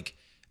role. Like,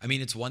 I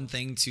mean, it's one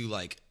thing to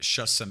like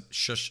shush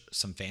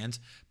some fans,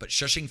 but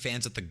shushing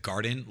fans at the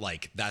Garden,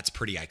 like, that's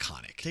pretty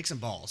iconic. Take some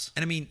balls.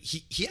 And I mean,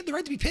 he had the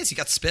right to be pissed. He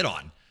got spit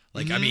on.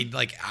 Like, I mean,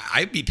 like,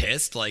 I'd be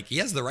pissed. Like, he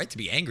has the right to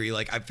be angry.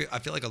 Like, I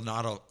feel like a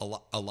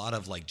lot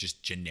of like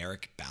just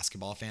generic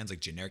basketball fans,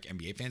 like generic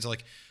NBA fans, are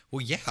like,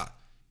 well, yeah,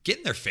 get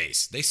in their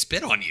face. They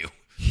spit on you.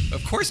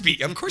 Of course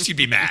you'd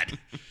be mad.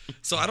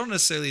 So I don't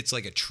necessarily it's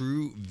like a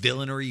true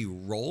villainry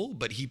role,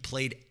 but he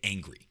played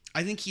angry.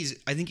 I think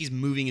he's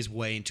moving his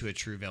way into a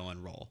true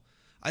villain role.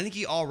 I think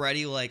he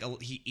already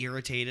he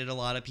irritated a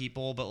lot of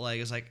people, but like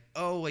it's like,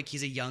 oh, like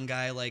he's a young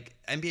guy. Like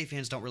NBA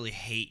fans don't really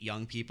hate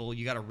young people.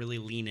 You got to really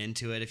lean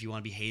into it if you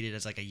want to be hated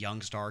as like a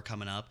young star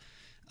coming up.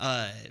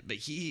 But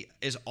he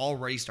is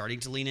already starting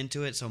to lean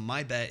into it. So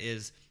my bet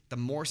is the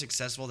more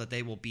successful that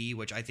they will be,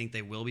 which I think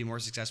they will be more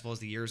successful as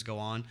the years go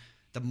on,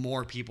 the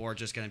more people are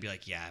just going to be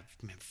like, yeah,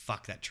 man,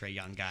 fuck that Trae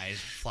Young guy,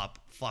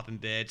 flopping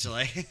bitch.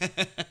 Like,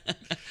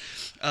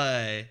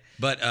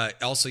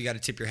 but also you got to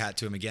tip your hat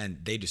to him again.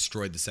 They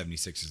destroyed the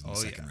 76ers in the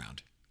second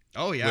round.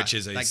 Oh yeah, which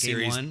is a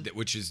series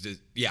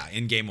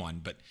in game one,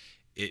 but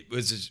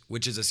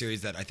which is a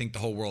series that I think the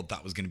whole world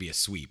thought was going to be a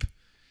sweep,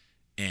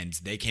 and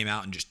they came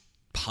out and just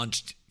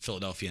punched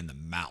Philadelphia in the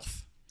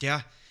mouth.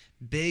 Yeah.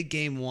 Big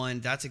game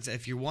one.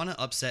 If you want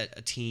to upset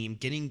a team,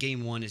 getting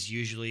game one is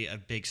usually a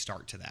big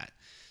start to that.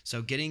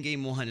 So getting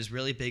game one is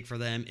really big for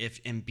them.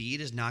 If Embiid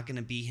is not going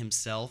to be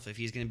himself, if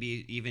he's going to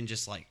be even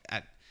just like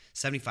at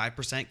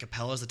 75%,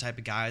 Capella's the type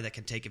of guy that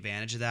can take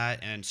advantage of that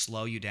and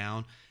slow you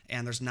down.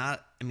 And it's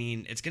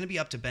going to be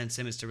up to Ben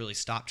Simmons to really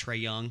stop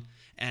Trae Young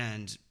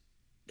and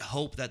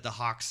hope that the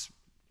Hawks'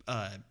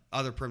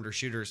 other perimeter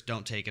shooters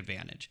don't take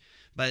advantage.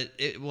 But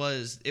it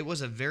was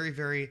a very,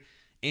 very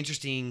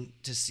interesting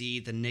to see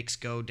the Knicks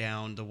go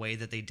down the way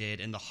that they did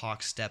and the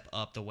Hawks step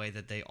up the way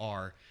that they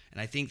are. And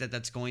I think that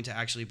that's going to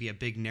actually be a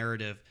big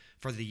narrative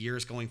for the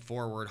years going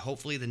forward.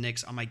 Hopefully the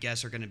Knicks, my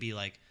guess, are going to be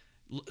like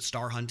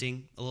star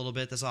hunting a little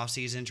bit this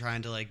offseason,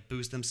 trying to like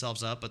boost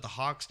themselves up. But the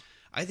Hawks,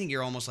 I think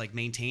you're almost like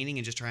maintaining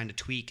and just trying to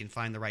tweak and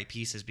find the right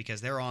pieces because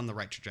they're on the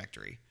right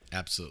trajectory.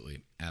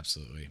 Absolutely.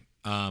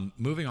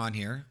 Moving on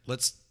here,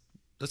 let's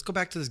go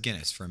back to this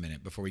Guinness for a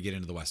minute before we get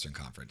into the Western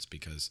Conference,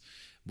 because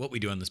what we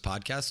do on this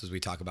podcast is we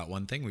talk about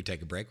one thing, we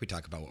take a break, we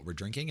talk about what we're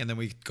drinking, and then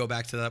we go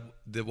back to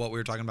what we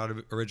were talking about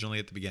originally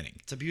at the beginning.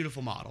 It's a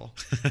beautiful model.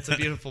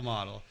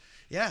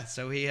 Yeah,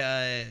 so we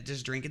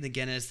just drinking the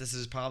Guinness. This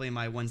is probably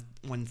my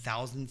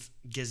 1,000th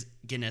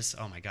Guinness.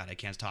 Oh my God, I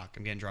can't talk.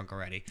 I'm getting drunk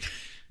already.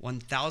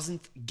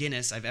 1,000th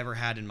Guinness I've ever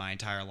had in my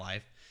entire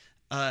life.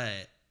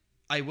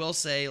 I will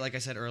say, like I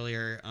said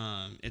earlier,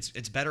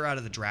 it's better out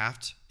of the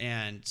draft,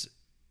 and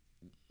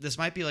this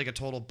might be like a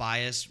total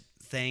bias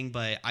thing,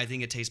 but I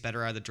think it tastes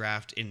better out of the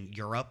draft in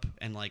Europe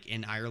and like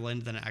in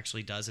Ireland than it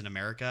actually does in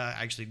America.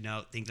 I actually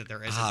think that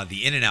there is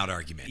the In-N-Out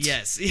argument.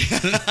 Yes.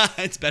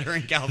 It's better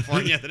in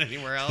California than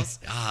anywhere else.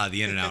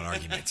 The In-N-Out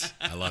argument.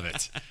 I love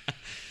it.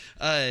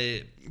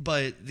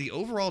 But the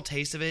overall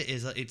taste of it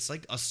is it's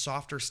like a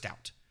softer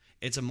stout.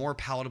 It's a more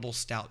palatable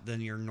stout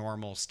than your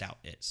normal stout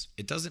is.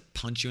 It doesn't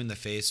punch you in the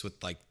face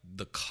with like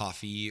the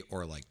coffee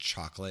or like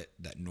chocolate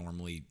that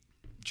normally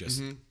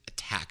just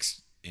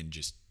attacks and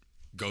just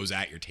goes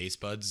at your taste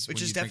buds,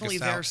 which is definitely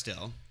there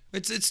still.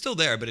 It's still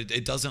there, but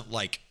it doesn't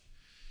like,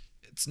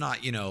 it's not,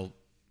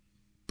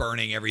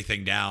 burning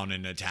everything down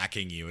and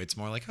attacking you. It's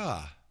more like,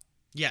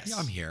 yes, yeah,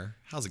 I'm here.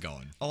 How's it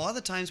going? A lot of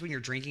the times when you're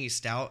drinking a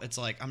stout, it's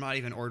like, I'm not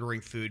even ordering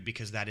food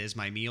because that is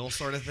my meal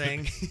sort of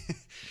thing.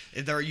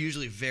 They're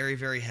usually very,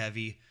 very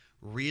heavy.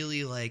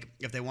 Really, like,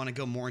 if they want to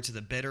go more into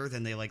the bitter,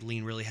 then they like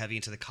lean really heavy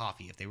into the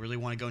coffee. If they really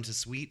want to go into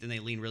sweet, then they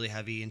lean really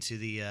heavy into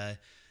the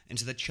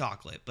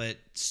chocolate. But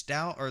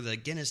stout, or the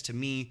Guinness, to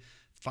me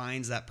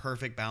finds that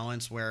perfect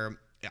balance where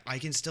I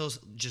can still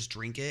just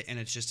drink it and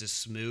it's just as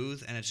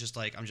smooth and it's just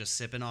like I'm just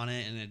sipping on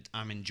it and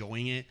I'm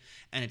enjoying it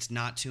and it's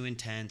not too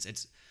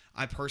intense.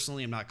 I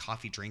personally am not a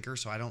coffee drinker,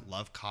 so I don't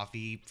love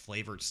coffee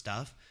flavored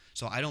stuff,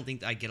 so I don't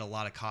think I get a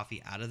lot of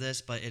coffee out of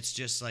this. But it's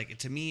just like,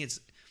 to me, it's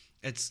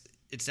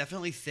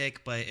definitely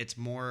thick, but it's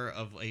more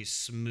of a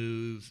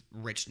smooth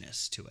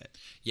richness to it.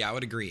 Yeah, I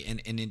would agree.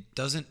 And it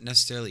doesn't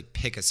necessarily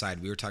pick a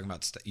side. You were talking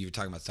about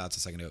stouts a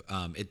second ago.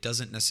 It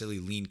doesn't necessarily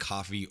lean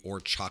coffee or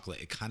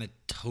chocolate. It kind of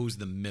toes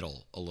the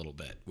middle a little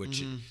bit,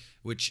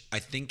 which I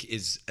think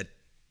is a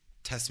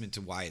testament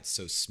to why it's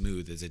so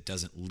smooth, is it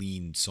doesn't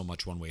lean so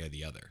much one way or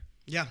the other.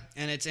 Yeah,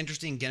 and it's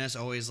interesting. Guinness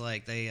always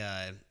like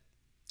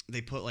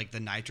they put like the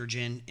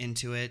nitrogen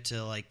into it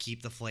to like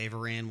keep the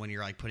flavor in when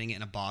you're like putting it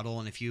in a bottle.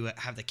 And if you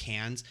have the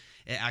cans,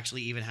 it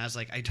actually even has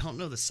like, I don't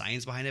know the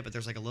science behind it, but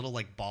there's like a little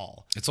like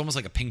ball. It's almost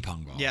like a ping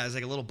pong ball. Yeah, it's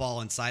like a little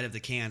ball inside of the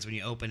cans when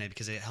you open it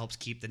because it helps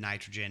keep the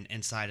nitrogen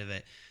inside of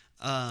it.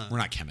 We're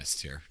not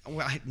chemists here.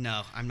 Well,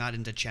 no, I'm not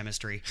into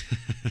chemistry.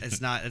 It's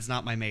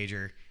not my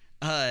major.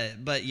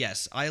 But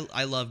yes,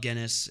 I love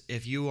Guinness.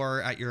 If you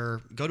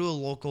are go to a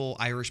local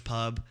Irish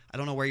pub. I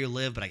don't know where you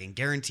live, but I can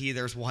guarantee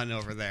there's one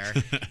over there.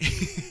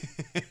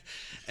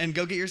 And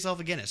go get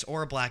yourself a Guinness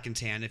or a Black and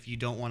Tan if you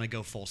don't want to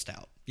go full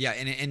stout. Yeah,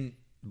 and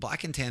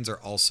Black and Tans are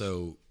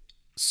also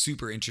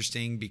super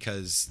interesting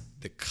because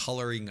the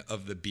coloring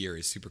of the beer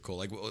is super cool.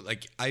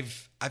 Like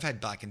I've had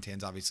black and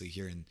tans obviously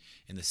here in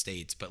the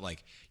States, but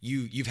like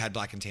you've had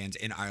black and tans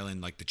in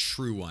Ireland, like the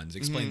true ones.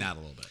 Explain that a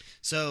little bit.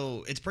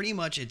 So it's pretty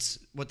much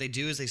what they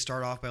do is they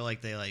start off by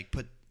they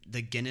put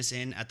the Guinness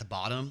in at the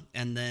bottom,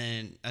 and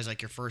then as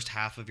like your first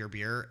half of your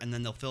beer, and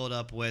then they'll fill it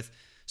up with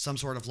some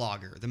sort of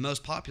lager. The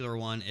most popular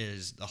one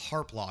is the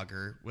Harp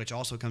Lager, which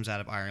also comes out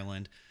of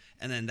Ireland,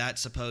 and then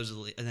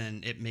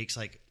then it makes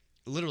like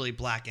literally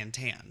black and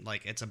tan.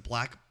 Like it's a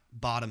black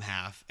bottom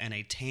half and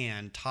a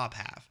tan top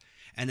half,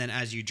 and then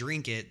as you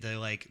drink it, they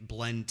like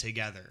blend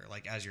together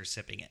like as you're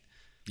sipping it.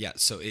 Yeah,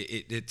 so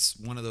it's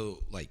one of the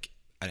like,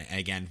 and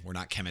again, we're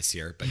not chemists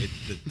here, but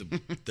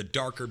the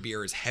darker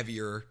beer is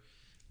heavier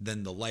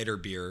than the lighter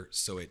beer,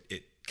 so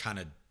it kind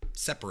of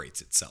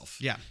separates itself.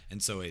 Yeah.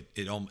 And so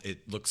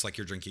it looks like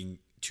you're drinking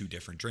two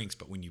different drinks,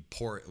 but when you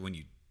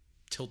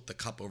tilt the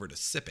cup over to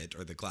sip it,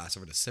 or the glass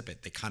over to sip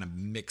it, they kind of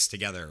mix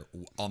together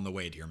on the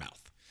way to your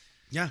mouth.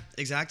 Yeah,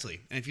 exactly.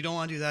 And if you don't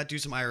want to do that, do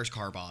some Irish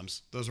car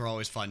bombs. Those are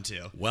always fun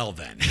too. Well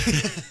then,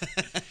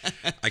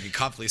 I can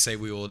confidently say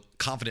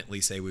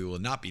we will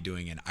not be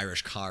doing an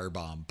Irish car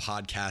bomb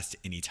podcast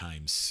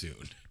anytime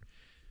soon.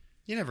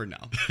 You never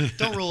know.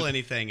 Don't rule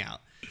anything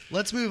out.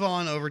 Let's move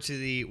on over to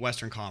the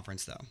Western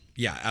Conference, though.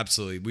 Yeah,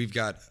 absolutely. We've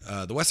got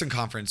the Western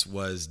Conference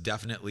was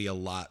definitely a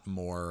lot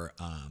more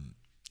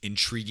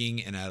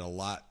intriguing and had a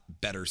lot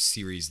better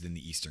series than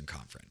the Eastern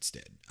Conference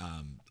did.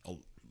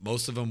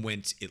 Most of them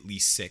went at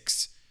least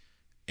 6,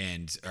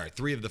 or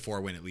 3 of the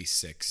 4 went at least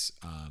 6.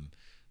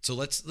 So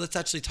let's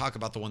actually talk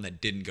about the one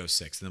that didn't go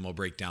 6, and then we'll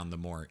break down the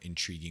more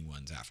intriguing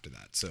ones after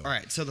that. So all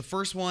right. So the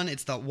first one,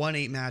 it's the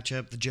 1-8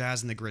 matchup, the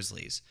Jazz and the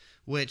Grizzlies,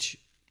 which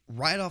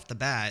right off the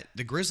bat,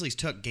 the Grizzlies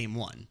took game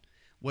 1,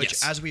 which,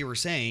 yes, as we were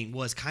saying,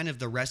 was kind of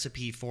the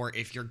recipe for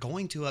if you're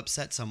going to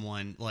upset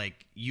someone,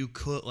 like you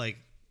could, like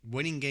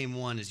winning game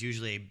 1 is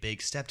usually a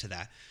big step to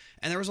that.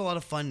 And there was a lot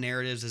of fun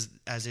narratives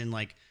as in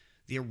like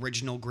the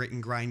original Grit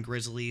and Grind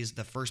Grizzlies,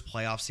 the first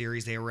playoff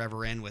series they were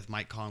ever in with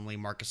Mike Conley,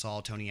 Marc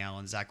Gasol, Tony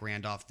Allen, Zach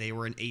Randolph. They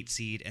were an 8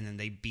 seed, and then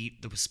they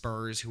beat the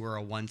Spurs, who were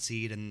a 1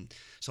 seed. And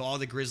so all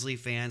the Grizzly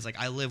fans, like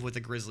I live with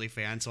a Grizzly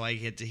fan, so I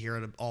get to hear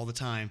it all the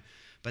time.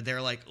 But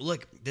they're like,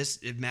 look,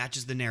 it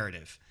matches the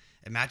narrative.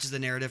 It matches the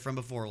narrative from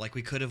before. Like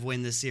we could have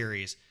won this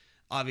series.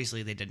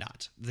 Obviously, they did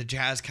not. The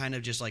Jazz kind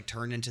of just like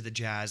turned into the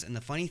Jazz. And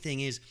the funny thing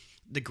is,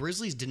 the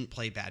Grizzlies didn't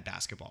play bad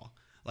basketball.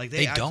 Like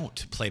they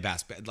don't play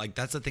basketball. Like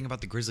that's the thing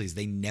about the Grizzlies.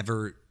 You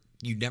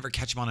never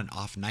catch them on an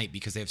off night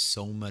because they have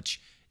so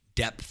much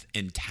depth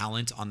and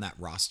talent on that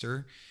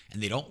roster. And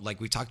they don't,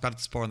 like we talked about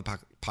this before on the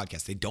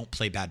podcast, they don't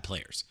play bad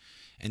players.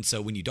 And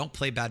so when you don't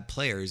play bad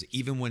players,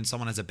 even when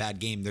someone has a bad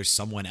game, there's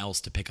someone else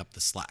to pick up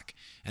the slack.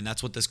 And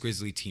that's what this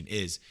Grizzly team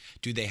is.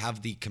 Do they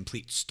have the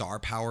complete star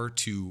power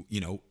to,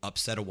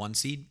 upset a 1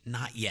 seed?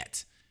 Not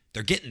yet.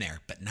 They're getting there,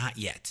 but not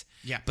yet.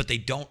 Yeah. But they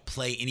don't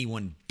play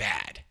anyone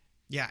bad.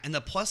 Yeah, and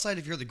the plus side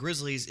if you're the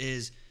Grizzlies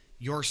is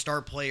your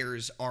star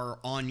players are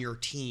on your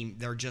team.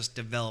 They're just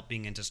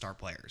developing into star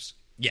players.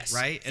 Yes.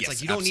 Right? It's yes,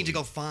 like you don't absolutely need to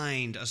go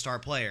find a star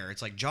player.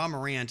 It's like Ja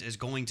Morant is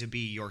going to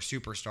be your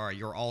superstar,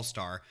 your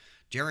all-star.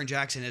 Jaren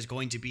Jackson is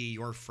going to be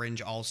your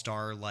fringe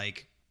all-star,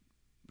 like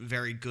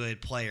very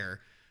good player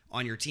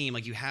on your team.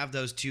 Like you have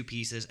those 2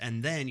 pieces,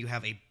 and then you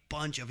have a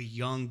bunch of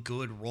young,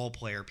 good role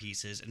player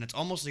pieces. And it's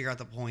almost like you're at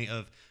the point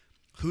of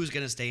who's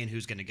going to stay and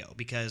who's going to go,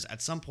 because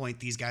at some point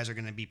these guys are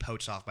going to be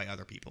poached off by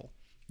other people.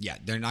 Yeah,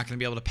 they're not going to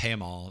be able to pay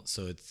them all,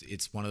 so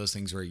it's one of those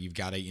things where you've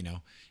got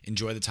to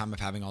enjoy the time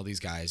of having all these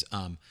guys.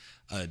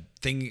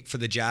 Thing for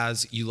the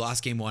Jazz, you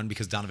lost game 1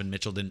 because Donovan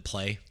Mitchell didn't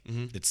play.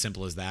 Mm-hmm. It's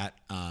simple as that.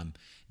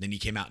 Then you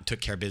came out and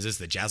took care of business.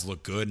 The Jazz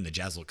look good and the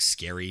Jazz look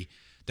scary.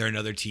 They're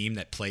another team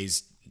that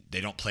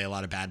they don't play a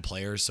lot of bad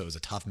players, so it was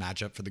a tough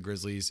matchup for the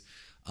Grizzlies.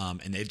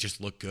 And they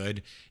just look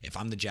good. If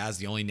I'm the Jazz,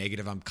 the only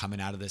negative I'm coming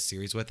out of this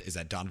series with is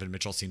that Donovan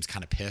Mitchell seems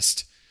kind of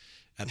pissed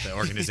at the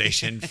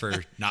organization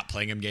for not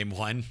playing him game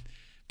 1.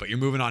 But you're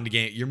moving on.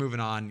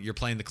 You're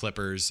playing the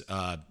Clippers,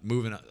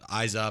 moving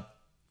eyes up,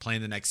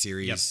 playing the next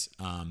series.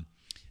 Yep.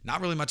 Not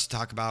really much to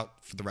talk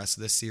about for the rest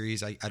of this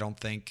series. I don't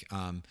think.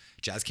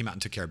 Jazz came out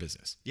and took care of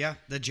business. Yeah,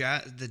 the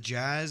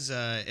Jazz.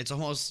 It's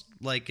almost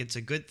like it's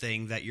a good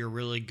thing that you're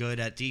really good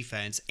at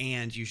defense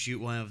and you shoot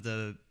one of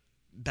the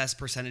best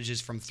percentages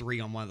from 3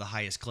 on one of the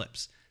highest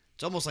clips.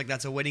 It's almost like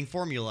that's a winning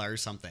formula or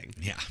something.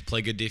 Yeah,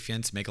 play good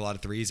defense, make a lot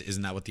of threes.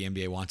 Isn't that what the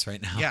NBA wants right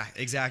now? Yeah,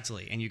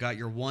 exactly. And you got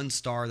your 1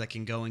 star that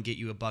can go and get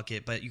you a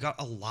bucket, but you got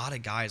a lot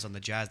of guys on the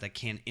Jazz that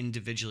can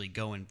individually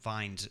go and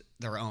find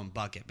their own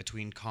bucket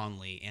between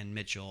Conley and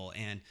Mitchell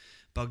and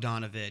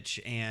Bogdanovich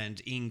and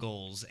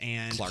Ingles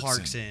and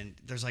Clarkson.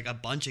 There's like a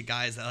bunch of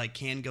guys that like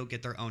can go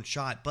get their own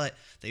shot, but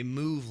they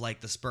move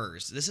like the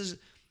Spurs. This is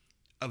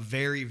a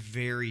very,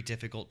 very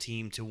difficult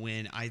team to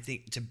win. I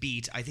think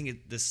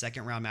the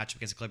second round matchup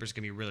against the Clippers is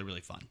going to be really,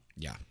 really fun.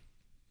 Yeah.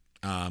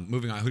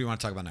 Moving on. Who do you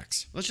want to talk about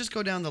next? Let's just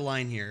go down the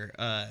line here.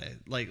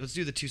 Let's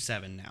do the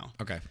 2-7 now.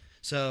 Okay.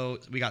 So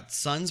we got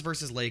Suns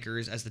versus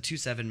Lakers as the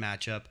 2-7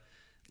 matchup.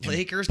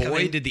 Lakers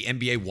boy, did the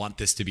NBA want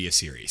this to be a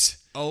series.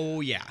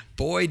 Oh, yeah.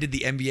 Boy, did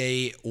the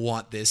NBA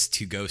want this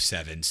to go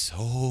 7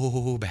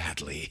 so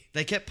badly.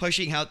 They kept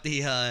pushing out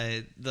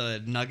the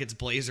Nuggets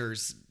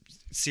Blazers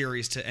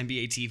series to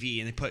NBA TV,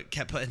 and they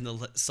kept putting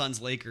the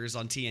Suns Lakers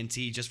on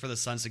TNT just for the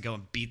Suns to go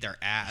and beat their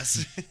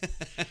ass.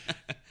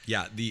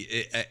 Yeah,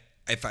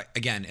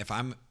 if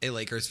I'm a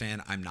Lakers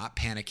fan, I'm not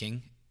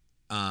panicking.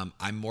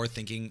 I'm more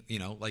thinking,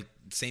 like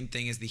same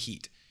thing as the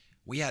Heat.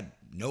 We had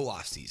no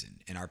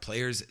offseason, and our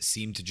players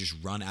seemed to just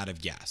run out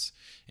of gas.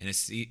 In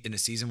a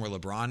season where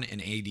LeBron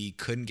and AD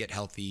couldn't get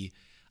healthy,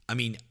 I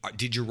mean,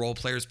 did your role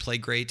players play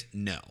great?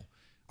 No.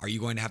 Are you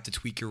going to have to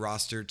tweak your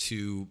roster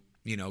to,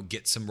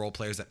 get some role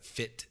players that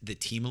fit the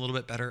team a little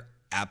bit better?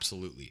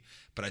 Absolutely.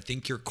 But I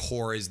think your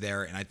core is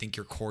there, and I think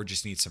your core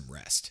just needs some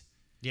rest.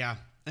 Yeah.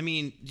 I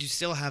mean, you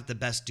still have the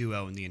best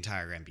duo in the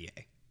entire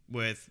NBA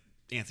with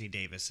Anthony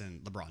Davis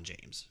and LeBron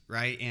James,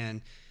 right?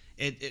 And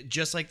it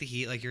just like the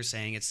Heat, like you're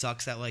saying, it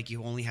sucks that like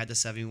you only had the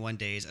 71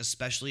 days,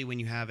 especially when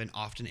you have an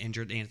often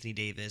injured Anthony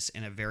Davis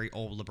and a very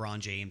old LeBron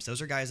James.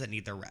 Those are guys that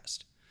need their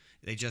rest.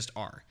 They just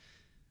are.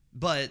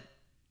 But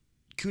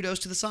kudos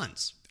to the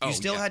Suns. You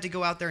still had to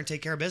go out there and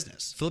take care of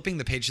business. Flipping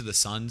the page to the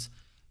Suns,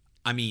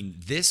 I mean,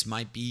 this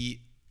might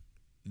be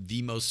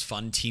the most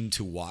fun team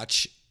to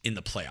watch in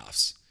the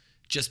playoffs,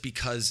 just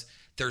because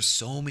there's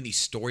so many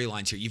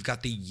storylines here. You've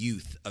got the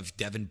youth of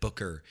Devin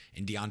Booker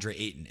and DeAndre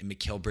Ayton and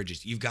Mikal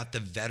Bridges. You've got the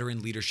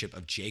veteran leadership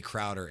of Jay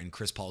Crowder and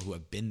Chris Paul, who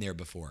have been there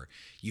before.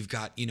 You've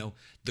got,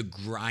 the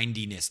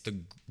grindiness,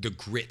 the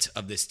grit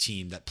of this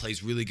team that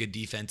plays really good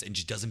defense and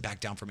just doesn't back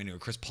down from anywhere.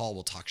 Chris Paul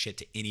will talk shit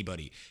to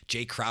anybody.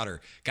 Jay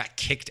Crowder got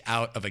kicked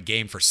out of a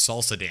game for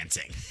salsa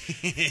dancing.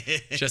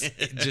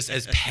 just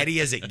as petty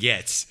as it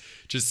gets.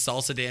 Just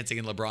salsa dancing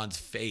in LeBron's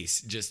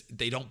face. Just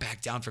they don't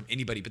back down from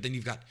anybody. But then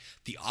you've got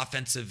the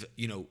offensive,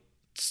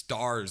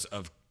 stars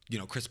of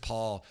Chris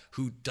Paul,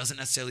 who doesn't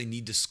necessarily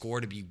need to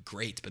score to be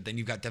great. But then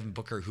you've got Devin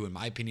Booker, who in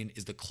my opinion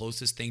is the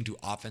closest thing to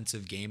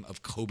offensive game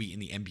of Kobe in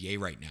the NBA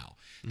right now.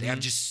 They have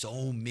just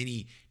so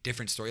many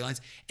different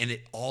storylines, and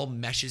it all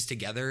meshes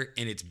together,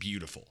 and it's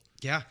beautiful.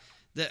 Yeah.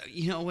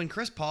 When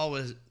Chris Paul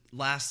was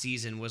last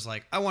season was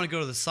like, I want to go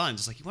to the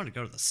Suns. It's like, you want to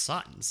go to the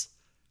Suns?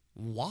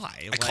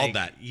 Why? I called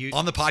that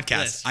on the podcast.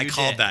 Yes, I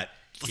called that.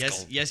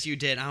 Yes, you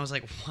did. And I was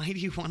like, why do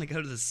you want to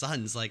go to the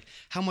Suns? Like,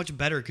 how much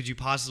better could you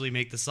possibly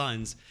make the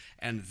Suns?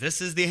 And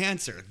this is the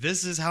answer.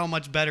 This is how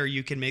much better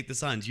you can make the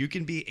Suns. You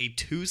can be a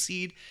 2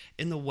 seed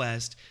in the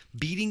West,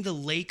 beating the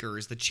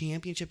Lakers, the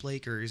championship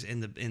Lakers,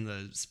 in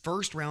the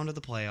first round of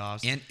the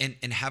playoffs,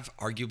 and have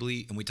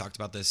arguably, and we talked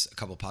about this a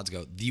couple of pods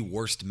ago, the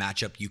worst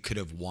matchup you could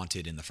have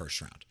wanted in the first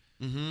round.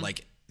 Mm-hmm.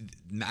 Like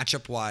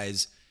matchup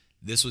wise,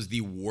 this was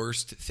the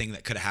worst thing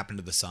that could have happened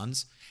to the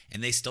Suns,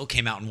 and they still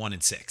came out in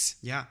 1-6.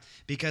 Yeah,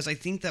 because I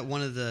think that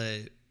one of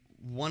the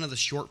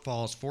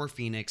shortfalls for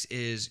Phoenix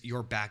is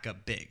your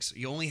backup bigs.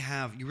 You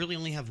really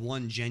only have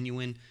one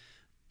genuine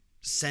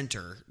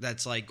center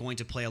that's like going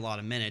to play a lot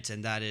of minutes,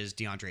 and that is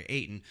DeAndre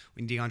Ayton.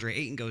 When DeAndre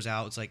Ayton goes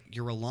out, it's like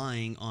you're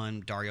relying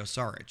on Dario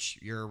Saric.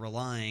 You're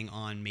relying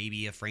on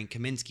maybe a Frank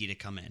Kaminsky to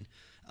come in.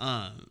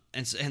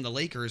 And the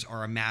Lakers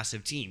are a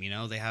massive team.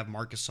 They have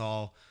Marc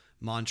Gasol,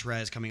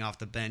 Montrez coming off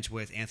the bench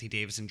with Anthony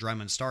Davis and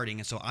Drummond starting.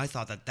 And so I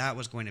thought that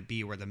was going to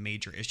be where the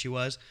major issue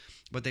was.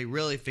 But they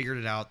really figured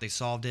it out. They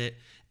solved it.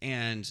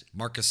 And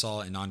Marc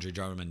Gasol and Andre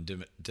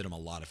Drummond did him a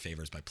lot of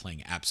favors by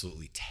playing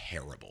absolutely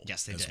terrible.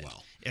 Yes, they did.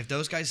 Well. If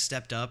those guys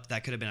stepped up,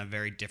 that could have been a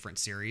very different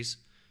series.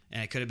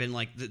 And it could have been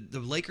like the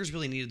Lakers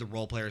really needed the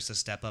role players to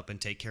step up and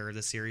take care of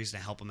the series to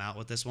help them out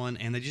with this one.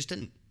 And they just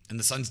didn't. And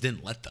the Suns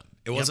didn't let them.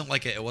 It wasn't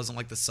like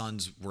the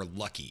Suns were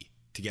lucky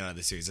to get out of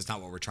the series. That's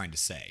not what we're trying to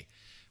say.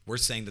 We're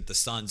saying that the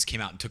Suns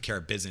came out and took care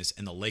of business,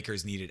 and the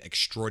Lakers needed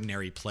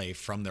extraordinary play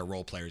from their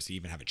role players to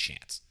even have a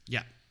chance.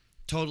 Yeah,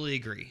 totally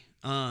agree.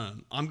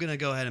 I'm going to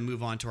go ahead and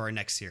move on to our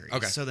next series.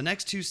 Okay. So the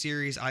next 2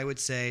 series, I would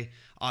say,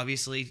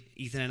 obviously,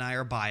 Ethan and I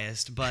are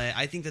biased, but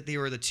I think that they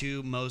were the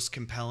 2 most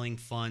compelling,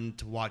 fun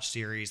to watch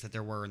series that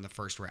there were in the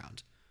first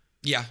round.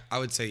 Yeah, I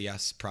would say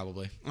yes,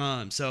 probably.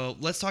 So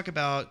let's talk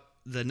about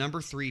the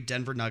number 3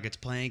 Denver Nuggets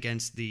playing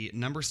against the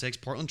number 6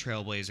 Portland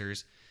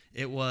Trailblazers.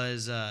 It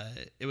was a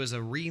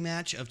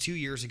rematch of 2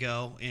 years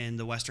ago in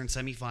the Western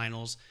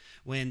semifinals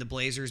when the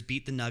Blazers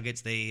beat the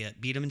Nuggets. They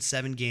beat them in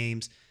 7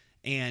 games,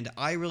 and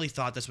I really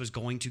thought this was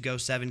going to go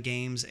 7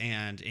 games.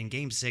 And in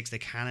Game 6,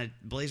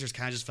 Blazers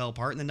kind of just fell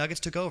apart, and the Nuggets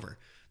took over.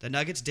 The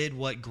Nuggets did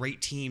what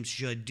great teams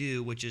should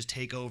do, which is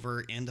take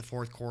over in the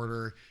fourth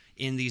quarter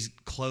in these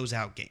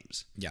closeout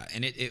games. Yeah,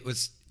 and it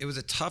was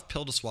a tough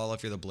pill to swallow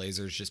if you're the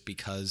Blazers, just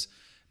because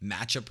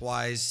matchup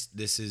wise,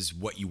 this is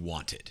what you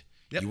wanted.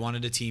 Yep. You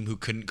wanted a team who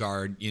couldn't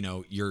guard,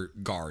 your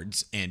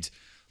guards. And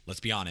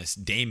let's be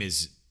honest, Dame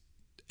is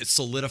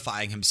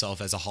solidifying himself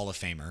as a Hall of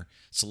Famer,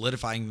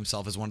 solidifying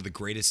himself as one of the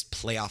greatest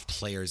playoff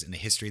players in the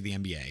history of the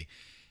NBA.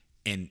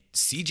 And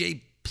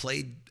CJ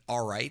played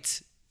all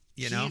right.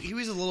 He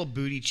was a little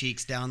booty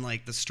cheeks down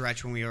like the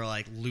stretch when we were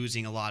like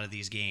losing a lot of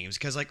these games.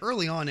 Because like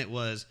early on it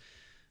was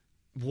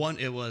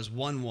It was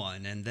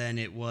 1-1, and then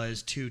it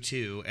was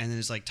 2-2, and then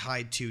it's like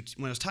tied 2.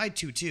 When it was tied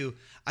 2-2,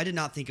 I did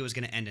not think it was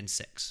going to end in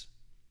 6.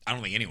 I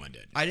don't think anyone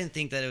did. I didn't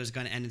think that it was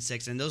going to end in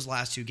 6. And those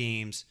last 2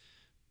 games,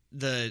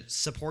 the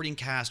supporting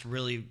cast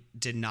really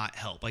did not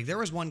help. Like, there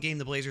was one game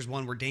the Blazers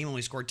won where Dame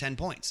only scored 10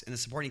 points, and the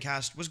supporting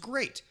cast was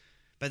great.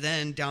 But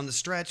then down the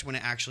stretch, when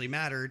it actually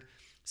mattered,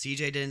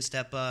 CJ didn't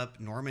step up,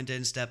 Norman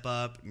didn't step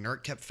up,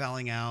 Nurk kept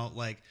fouling out.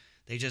 Like,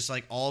 they just,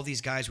 like, all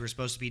these guys who were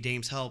supposed to be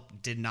Dame's help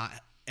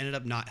ended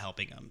up not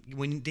helping him.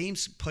 When Dame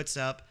puts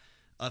up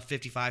a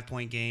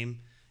 55-point game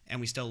and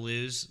we still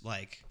lose,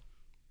 like,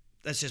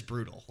 that's just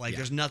brutal. Like,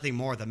 there's nothing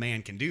more the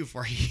man can do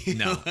for you.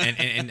 No,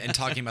 and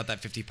talking about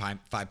that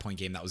 55-point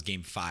game, that was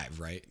game 5,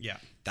 right? Yeah.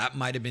 That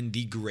might have been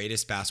the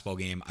greatest basketball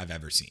game I've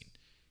ever seen.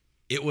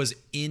 It was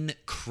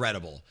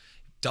incredible.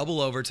 Double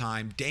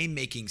overtime, Dame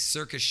making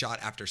circus shot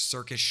after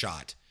circus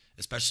shot,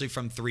 especially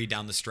from 3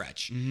 down the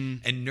stretch.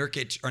 Mm-hmm. And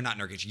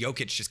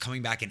Jokic just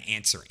coming back and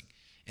answering.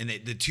 And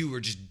the two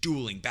were just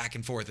dueling back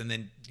and forth. And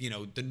then,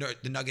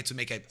 the Nuggets would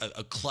make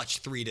a clutch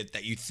 3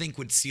 that you think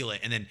would seal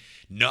it. And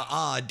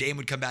then, Dame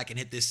would come back and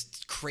hit this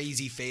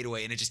crazy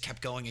fadeaway. And it just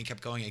kept going and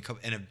kept going.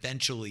 And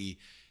eventually,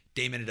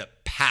 Dame ended up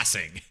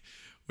passing,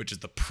 which is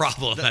the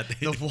problem.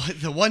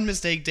 The one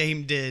mistake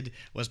Dame did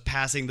was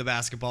passing the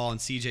basketball and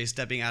CJ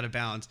stepping out of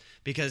bounds,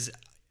 because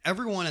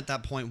everyone at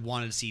that point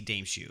wanted to see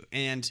Dame shoot.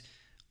 And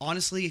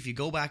honestly, if you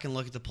go back and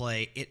look at the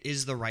play, it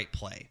is the right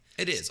play.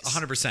 It is,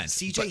 100%.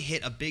 CJ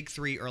hit a big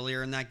 3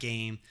 earlier in that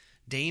game.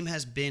 Dame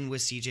has been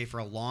with CJ for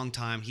a long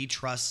time. He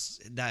trusts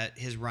that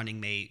his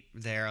running mate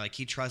there. Like,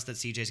 he trusts that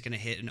CJ's going to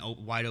hit a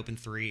wide open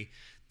 3.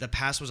 The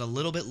pass was a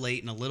little bit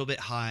late and a little bit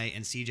high,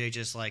 and CJ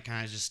just, like,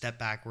 kind of just stepped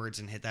backwards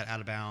and hit that out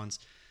of bounds.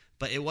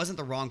 But it wasn't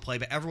the wrong play,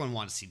 but everyone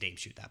wanted to see Dame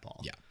shoot that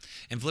ball. Yeah.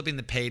 And flipping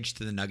the page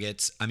to the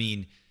Nuggets, I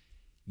mean,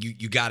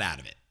 you got out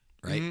of it,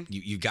 right? Mm-hmm.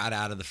 You got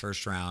out of the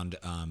first round,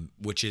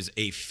 which is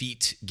a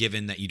feat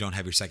given that you don't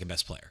have your second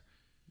best player.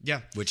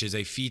 Yeah. Which is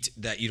a feat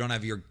that you don't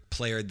have your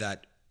player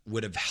that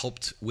would have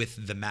helped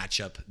with the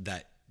matchup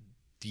that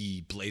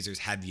the Blazers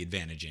had the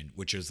advantage in,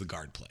 which is the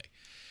guard play.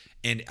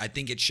 And I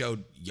think it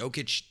showed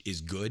Jokic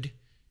is good.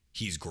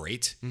 He's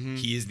great. Mm-hmm.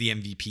 He is the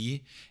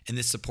MVP. And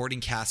this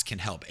supporting cast can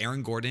help.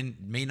 Aaron Gordon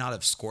may not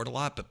have scored a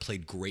lot, but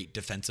played great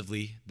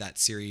defensively that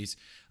series.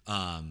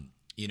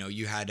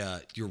 You had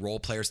your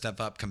role player step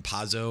up,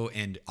 Campazzo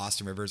and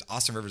Austin Rivers.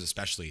 Austin Rivers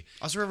especially.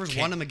 Austin Rivers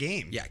won him a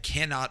game. Yeah,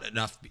 cannot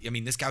enough. I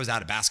mean, this guy was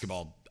out of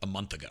basketball a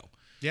month ago.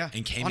 Yeah,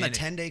 and came on in a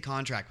 10-day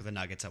contract with the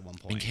Nuggets at one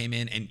point. And came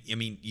in, and I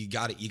mean, you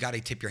got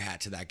to tip your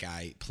hat to that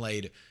guy.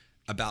 Played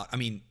about. I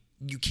mean,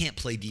 you can't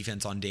play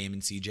defense on Dame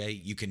and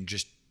CJ. You can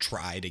just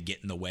try to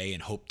get in the way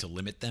and hope to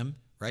limit them,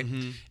 right?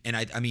 Mm-hmm. And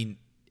I mean,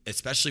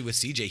 especially with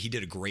CJ, he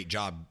did a great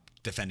job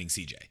defending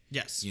CJ.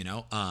 Yes,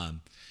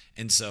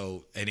 and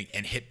so and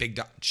hit big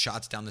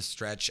shots down the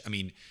stretch. I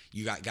mean,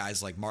 you got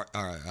guys like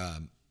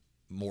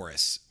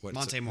Morris.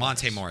 Monte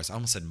Morris. I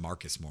almost said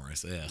Marcus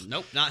Morris. Ugh.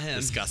 Nope, not him.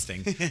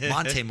 Disgusting.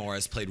 Monte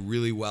Morris played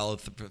really well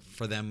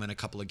for them in a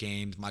couple of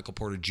games. Michael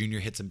Porter Jr.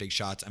 hit some big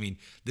shots. I mean,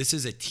 this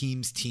is a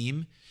team's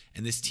team,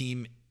 and this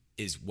team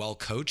is well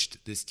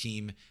coached. This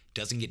team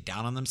doesn't get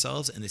down on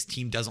themselves, and this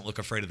team doesn't look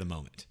afraid of the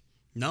moment.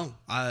 No,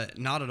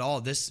 not at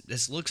all.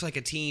 This looks like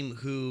a team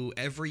who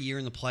every year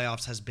in the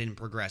playoffs has been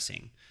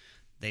progressing.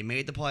 They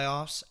made the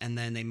playoffs, and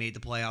then they made the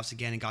playoffs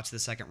again and got to the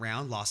second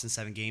round, lost in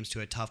 7 games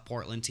to a tough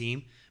Portland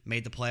team,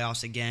 made the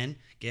playoffs again,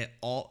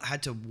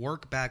 had to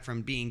work back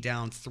from being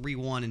down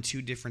 3-1 in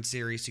 2 different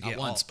series to Not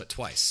once, but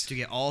twice. To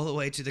get all the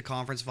way to the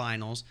conference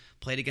finals,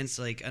 played against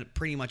like a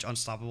pretty much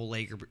unstoppable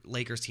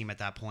Lakers team at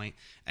that point,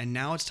 and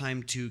now it's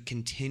time to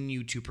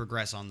continue to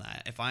progress on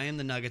that. If I am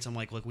the Nuggets, I'm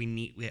like, look,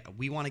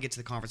 we want to get to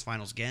the conference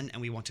finals again,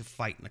 and we want to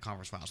fight in the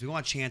conference finals. We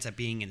want a chance at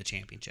being in the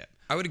championship.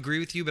 I would agree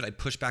with you, but I'd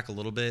push back a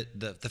little bit.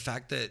 The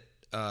fact that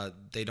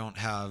they don't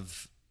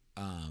have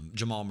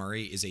Jamal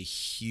Murray is a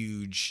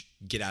huge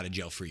get out of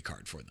jail free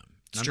card for them.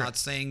 I'm not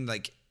saying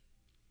like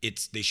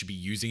they should be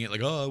using it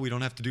like, oh, we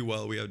don't have to do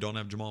well, don't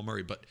have Jamal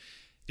Murray, but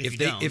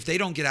if they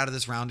don't get out of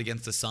this round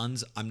against the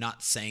Suns, I'm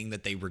not saying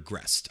that they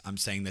regressed. I'm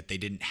saying that they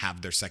didn't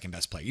have their second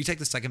best player. You take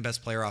the second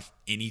best player off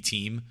any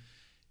team,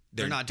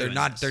 they're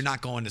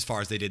not going as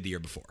far as they did the year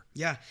before.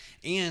 Yeah,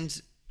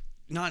 and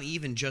not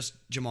even just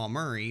Jamal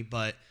Murray,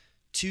 but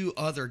 2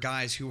 other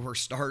guys who were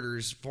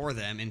starters for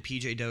them in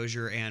PJ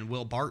Dozier and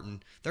Will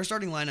Barton. Their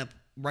starting lineup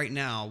right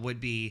now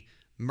would be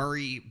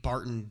Murray,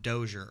 Barton,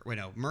 Dozier.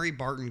 Murray,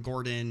 Barton,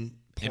 Gordon,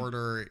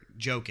 Porter,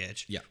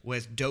 Jokic. Yeah.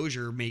 With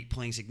Dozier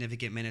playing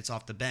significant minutes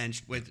off the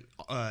bench with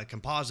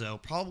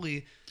Campazzo.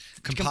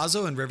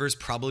 Campazzo and Rivers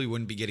probably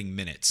wouldn't be getting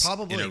minutes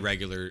in a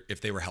regular if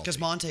they were healthy. Because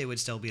Monte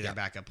would still be their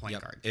backup point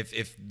guard.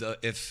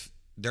 If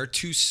their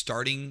 2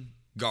 starting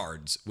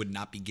guards would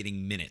not be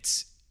getting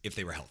minutes if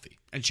they were healthy.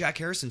 And Shaq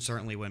Harrison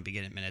certainly wouldn't be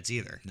getting minutes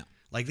either. No.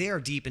 Like, they are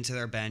deep into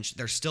their bench.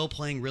 They're still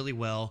playing really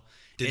well.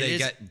 Did they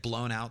get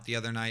blown out the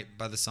other night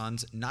by the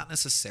Suns? Not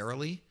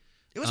necessarily.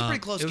 It was a pretty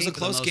close game. It was a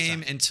close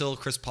game time. until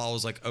Chris Paul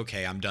was like,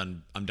 okay, I'm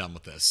done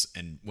with this,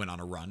 and went on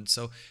a run.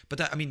 So, but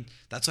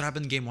that's what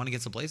happened in game 1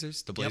 against the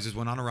Blazers. The Blazers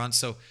went on a run.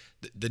 So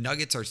the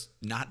Nuggets are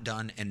not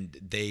done, and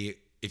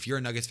if you're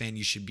a Nuggets fan,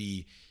 you should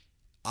be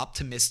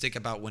optimistic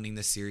about winning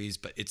this series,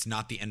 but it's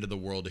not the end of the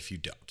world if you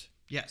don't.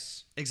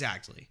 Yes,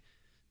 exactly.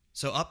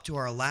 So up to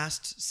our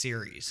last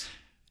series.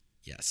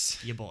 Yes.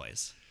 You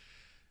boys.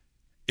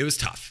 It was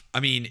tough. I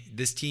mean,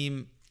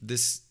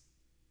 this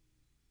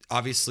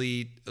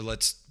obviously,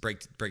 let's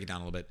break it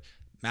down a little bit.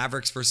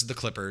 Mavericks versus the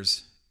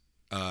Clippers.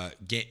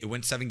 It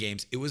went 7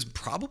 games. It was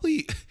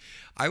probably,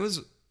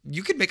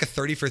 you could make a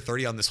 30 for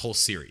 30 on this whole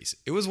series.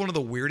 It was one of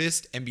the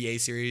weirdest NBA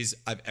series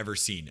I've ever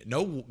seen.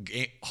 No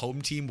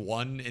home team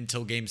won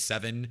until game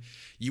 7.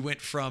 You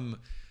went from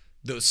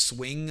the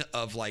swing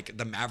of like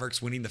the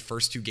Mavericks winning the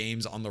first 2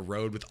 games on the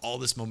road with all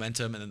this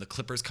momentum, and then the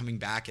Clippers coming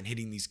back and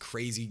hitting these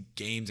crazy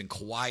games, and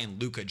Kawhi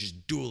and Luka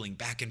just dueling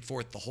back and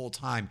forth the whole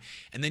time.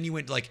 And then you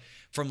went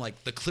from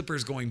the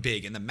Clippers going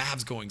big and the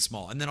Mavs going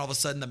small, and then all of a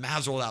sudden the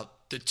Mavs rolled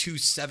out the 2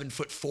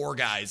 7'4"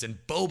 guys and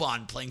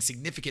Boban playing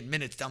significant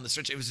minutes down the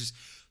stretch. It was just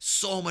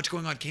so much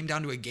going on. It came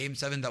down to a game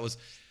 7 that was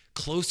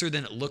closer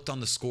than it looked on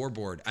the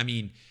scoreboard. I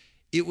mean,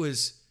 it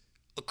was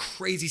a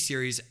crazy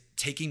series.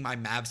 Taking my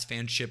Mavs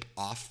fanship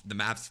off, the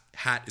Mavs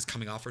hat is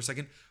coming off for a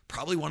second.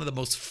 Probably one of the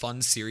most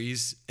fun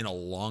series in a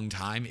long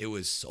time. It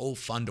was so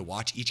fun to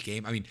watch each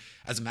game. I mean,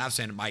 as a Mavs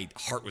fan, my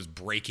heart was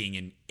breaking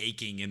and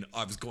aching, and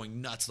I was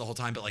going nuts the whole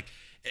time. But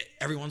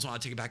every once in a while,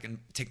 I'd take it back and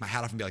take my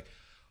hat off and be like,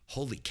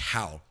 holy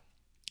cow,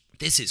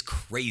 this is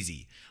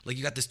crazy.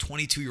 You got this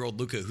 22-year-old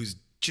Luka who's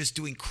just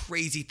doing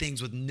crazy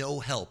things with no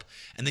help.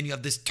 And then you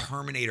have this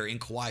Terminator in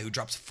Kawhi who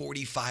drops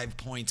 45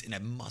 points in a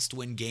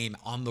must-win game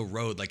on the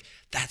road.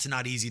 That's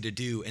not easy to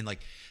do. And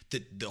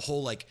the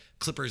whole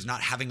Clippers not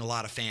having a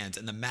lot of fans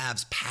and the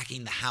Mavs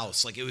packing the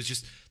house. It was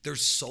just,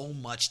 there's so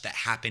much that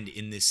happened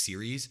in this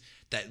series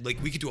that we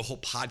could do a whole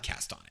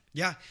podcast on it.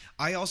 Yeah.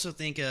 I also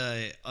think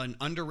an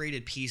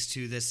underrated piece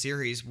to this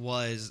series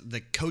was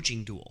the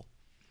coaching duel.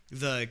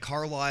 The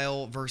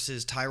Carlisle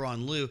versus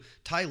Tyronn Lue.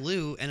 Ty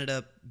Lue ended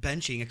up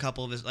benching a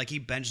couple of his, he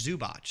benched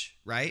Zubac,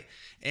 right?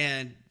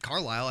 And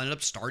Carlisle ended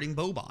up starting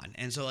Boban.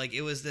 And so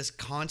it was this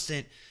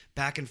constant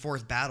back and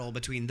forth battle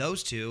between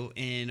those two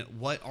in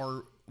what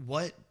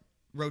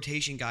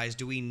rotation guys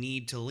do we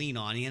need to lean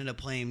on. He ended up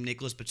playing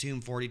Nicholas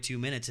Batum 42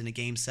 minutes in a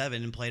game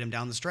 7 and played him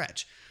down the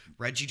stretch.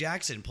 Reggie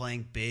Jackson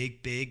playing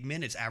big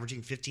minutes,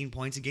 averaging 15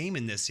 points a game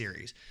in this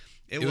series.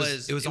 It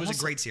was a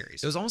great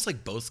series. It was almost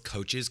like both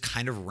coaches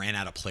kind of ran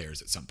out of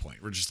players at some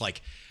point. We're just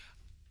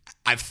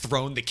I've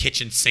thrown the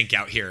kitchen sink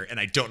out here and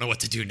I don't know what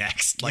to do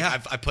next. I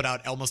put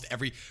out almost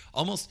the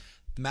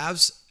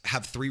Mavs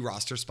have 3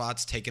 roster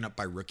spots taken up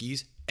by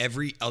rookies.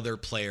 Every other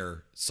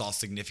player saw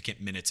significant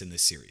minutes in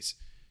this series.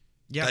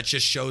 Yeah. That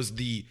just shows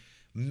the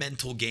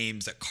mental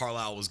games that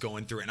Carlisle was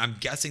going through, and I'm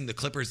guessing the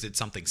Clippers did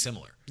something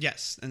similar.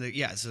 Yes,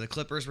 so the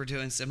Clippers were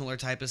doing similar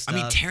type of stuff. I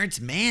mean, Terrence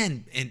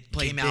Mann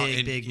came out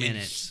in big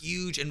minutes,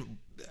 huge, and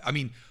I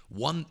mean,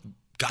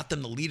 got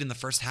them the lead in the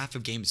first half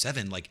of Game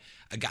 7.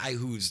 A guy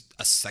who's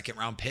a second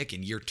round pick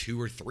in year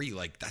 2 or 3,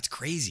 that's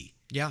crazy.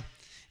 Yeah.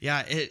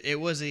 It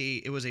was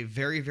a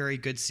very, very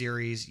good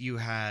series. You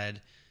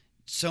had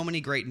so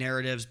many great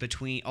narratives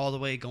between all the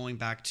way going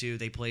back to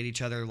they played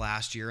each other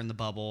last year in the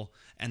bubble,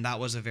 and that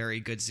was a very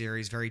good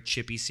series, very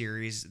chippy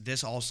series.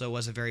 This also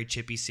was a very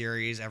chippy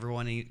series.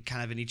 Everyone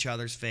kind of in each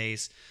other's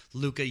face.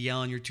 Luka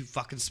yelling, "You're too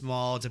fucking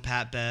small," to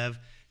Pat Bev.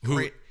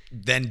 Who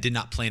then did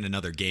not play in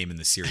another game in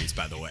the series,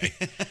 by the way.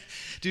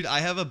 Dude, I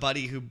have a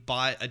buddy who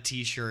bought a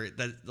t-shirt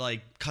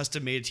that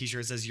custom made a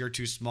t-shirt that says "You're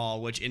too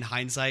small," which in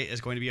hindsight is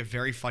going to be a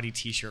very funny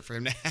t-shirt for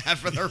him to have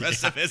for the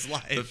rest of his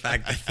life. The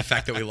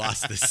fact that we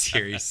lost this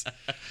series.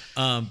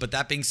 But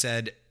that being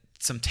said,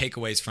 some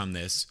takeaways from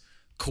this.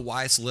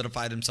 Kawhi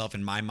solidified himself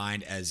in my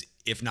mind as,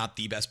 if not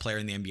the best player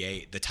in the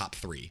NBA, the top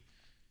 3.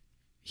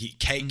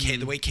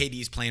 The way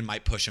KD's playing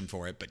might push him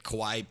for it, but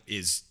Kawhi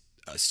is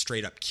a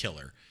straight up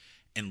killer.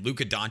 And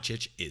Luka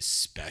Doncic is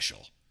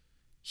special.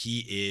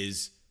 He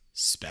is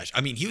special. I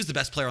mean, he was the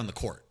best player on the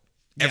court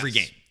every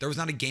game. There was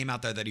not a game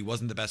out there that he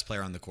wasn't the best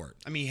player on the court.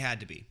 I mean, he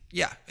had to be.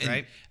 Yeah.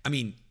 Right? I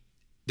mean,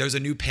 there's a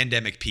new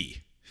pandemic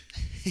P.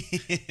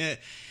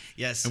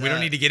 Yes. And we don't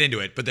need to get into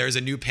it, but there's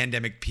a new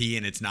pandemic P,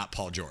 and it's not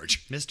Paul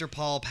George. Mr.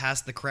 Paul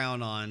passed the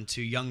crown on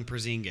to young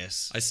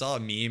Porzingis. I saw a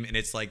meme, and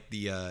it's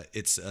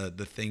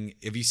the thing.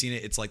 Have you seen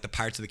it? It's like the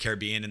Pirates of the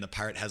Caribbean, and the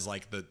pirate has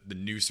the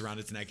noose around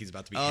its neck. He's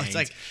about to be hanged.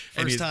 It's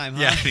first time,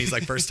 huh? Yeah, and he's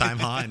first time,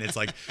 huh? And it's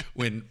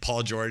when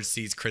Paul George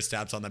sees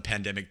Kristaps on the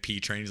pandemic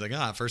P train, he's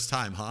first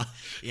time, huh?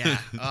 Yeah.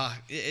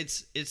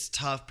 It's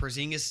tough.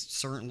 Porzingis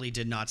certainly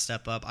did not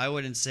step up. I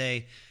wouldn't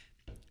say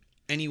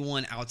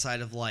anyone outside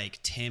of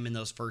Tim in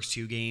those first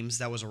 2 games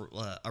that was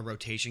a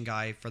rotation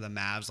guy for the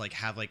Mavs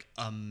have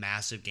a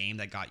massive game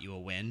that got you a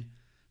win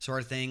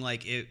sort of thing.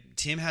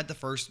 Tim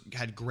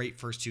had great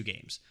first 2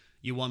 games.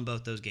 You won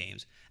both those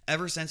games.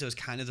 Ever since, it was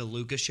kind of the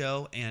Luka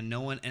show, and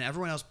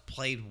everyone else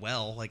played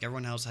well. Like,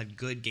 everyone else had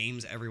good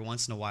games every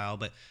once in a while,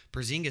 but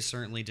Porzingis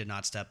certainly did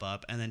not step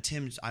up. And then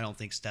Tim, I don't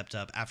think, stepped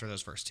up after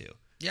those first two.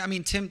 Yeah, I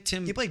mean, Tim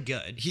he played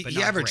good. He but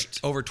not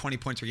averaged great. over 20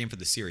 points per game for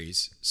the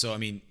series. So, I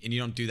mean, and you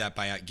don't do that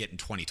by getting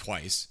 20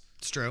 twice.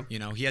 It's true. You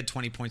know, he had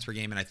 20 points per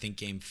game in, I think,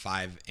 game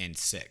 5 and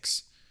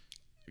 6.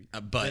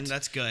 But and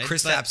that's good.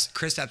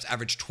 Kristaps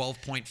averaged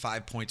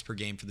 12.5 points per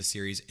game for the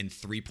series and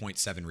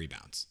 3.7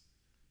 rebounds.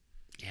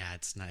 Yeah,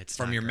 it's not. It's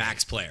from not your great.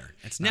 Max player.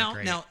 It's not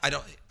great. Now,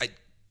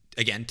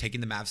 again,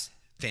 taking the Mavs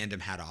fandom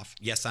hat off.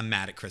 Yes, I'm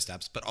mad at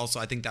Kristaps, but also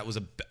I think that was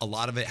a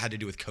lot of it had to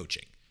do with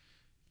coaching.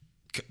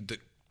 The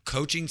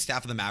coaching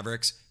staff of the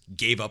Mavericks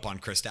gave up on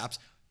Kristaps,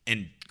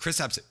 and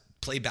Kristaps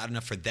played bad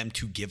enough for them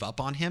to give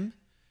up on him,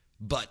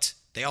 but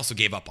they also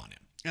gave up on him.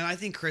 And I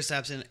think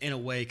Kristaps, in a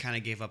way, kind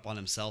of gave up on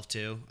himself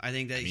too. I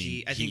think that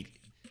he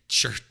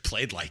sure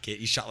played like it.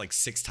 He shot like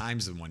 6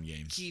 times in one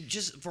game. He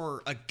just,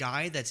 for a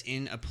guy that's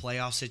in a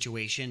playoff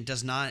situation, it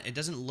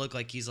doesn't look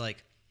like he's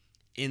like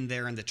in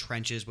there in the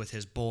trenches with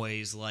his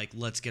boys, like,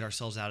 let's get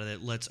ourselves out of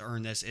it, let's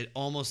earn this. It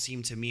almost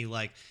seemed to me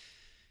like,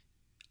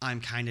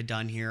 I'm kind of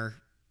done here.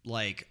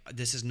 Like,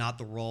 this is not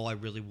the role I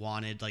really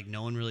wanted. Like,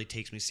 no one really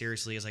takes me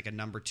seriously as like a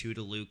number 2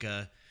 to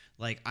Luka.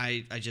 Like,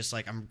 I just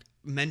like, I'm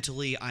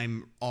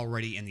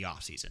already in the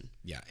off season.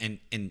 Yeah.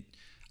 And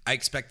I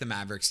expect the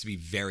Mavericks to be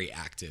very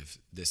active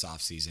this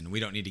offseason. We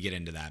don't need to get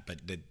into that, but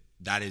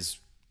that is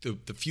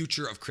the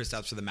future of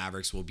Kristaps for the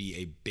Mavericks will be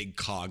a big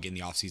cog in the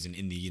offseason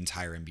in the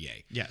entire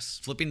NBA. Yes.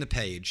 Flipping the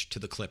page to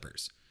the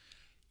Clippers.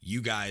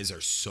 You guys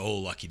are so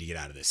lucky to get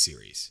out of this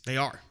series. They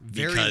are.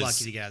 Very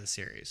lucky to get out of the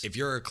series. If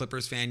you're a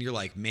Clippers fan, you're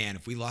like, man,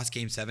 if we lost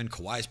Game 7,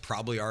 Kawhi's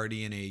probably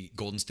already in a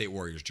Golden State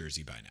Warriors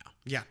jersey by now.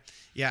 Yeah.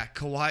 Yeah.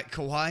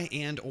 Kawhi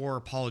and or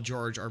Paul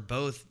George are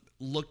both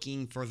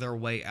looking for their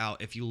way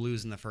out if you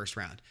lose in the first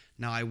round.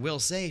 Now, I will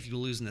say, if you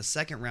lose in the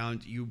second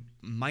round, you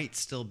might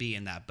still be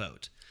in that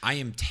boat. I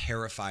am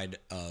terrified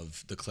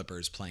of the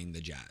Clippers playing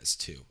the Jazz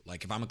too.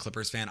 Like, if I'm a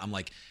Clippers fan, I'm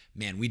like,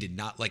 man,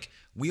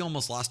 we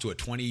almost lost to a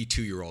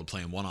 22-year-old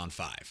playing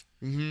 1-on-5.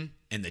 Mm-hmm.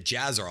 And the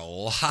Jazz are a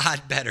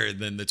lot better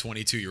than the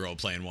 22-year-old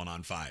playing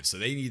 1-on-5. So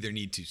they either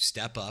need to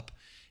step up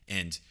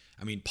and,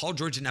 I mean, Paul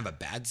George didn't have a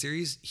bad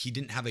series. He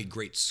didn't have a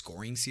great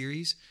scoring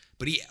series,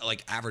 but he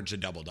averaged a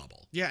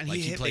double-double. Yeah, and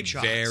he hit played big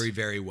shots. very,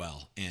 very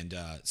well. And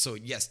so,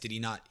 yes,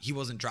 he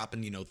wasn't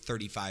dropping,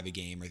 35 a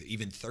game or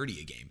even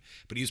 30 a game,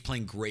 but he was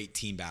playing great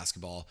team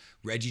basketball.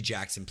 Reggie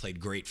Jackson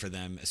played great for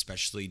them,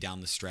 especially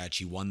down the stretch.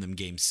 He won them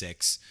game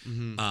 6.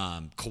 Mm-hmm.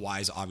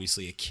 Kawhi's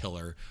obviously a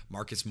killer.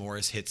 Marcus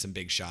Morris hit some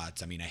big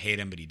shots. I mean, I hate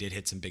him, but he did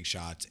hit some big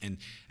shots. And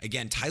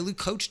again, Ty Lue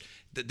coached.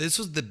 This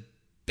was the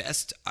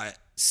best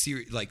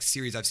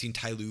series I've seen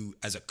Ty Lue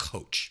as a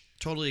coach.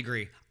 Totally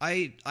agree.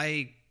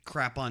 I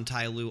crap on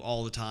Ty Lue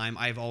all the time.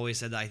 I've always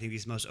said that I think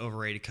he's the most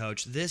overrated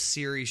coach. This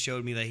series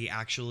showed me that he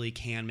actually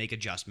can make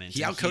adjustments.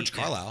 He outcoached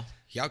Carlisle.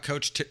 He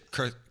outcoached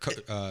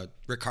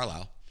Rick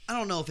Carlisle. I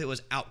don't know if it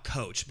was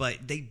outcoached, but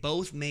they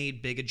both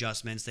made big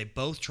adjustments. They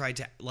both tried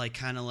to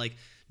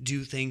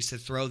do things to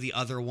throw the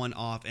other one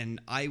off. And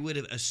I would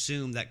have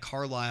assumed that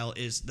Carlisle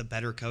is the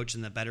better coach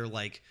and the better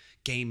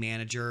game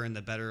manager and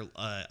the better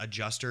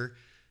adjuster.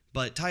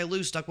 But Ty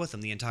Lue stuck with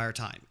him the entire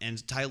time.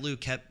 And Ty Lue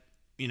kept,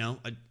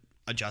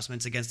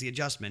 adjustments against the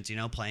adjustments,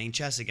 playing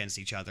chess against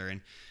each other.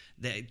 And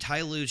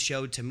Ty Lue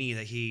showed to me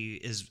that he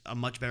is a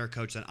much better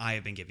coach than I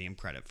have been giving him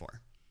credit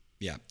for.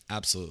 Yeah,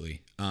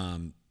 absolutely.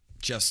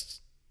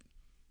 Just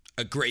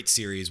a great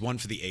series, one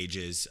for the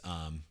ages.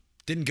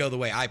 Didn't go the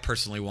way I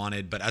personally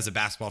wanted, but as a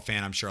basketball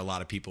fan, I'm sure a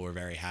lot of people were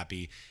very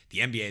happy. The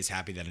NBA is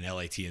happy that an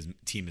LA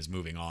team is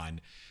moving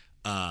on.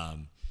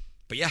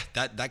 But yeah,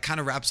 that kind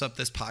of wraps up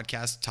this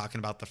podcast talking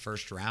about the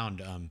first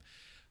round.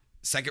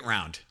 Second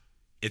round.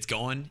 It's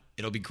going.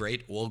 It'll be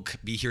great. We'll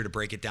be here to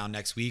break it down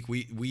next week.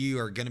 We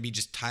are going to be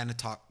just kind of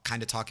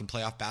talking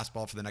playoff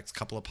basketball for the next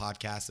couple of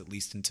podcasts, at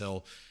least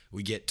until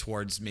we get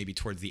towards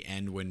the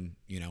end when,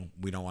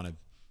 we don't want to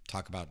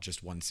talk about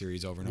just one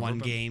series over and over. One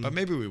game. But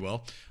maybe we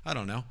will. I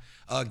don't know.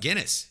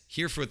 Guinness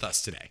here with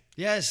us today.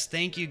 Yes,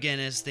 thank you,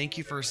 Guinness. Thank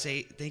you for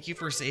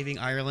saving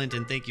Ireland,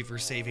 and thank you for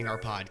saving our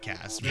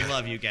podcast. We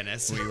love you,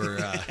 Guinness.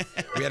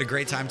 We had a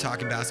great time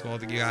talking basketball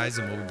with you guys,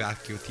 and we'll be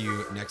back with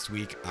you next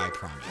week. I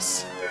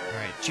promise. All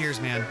right, cheers,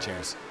 man.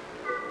 Cheers.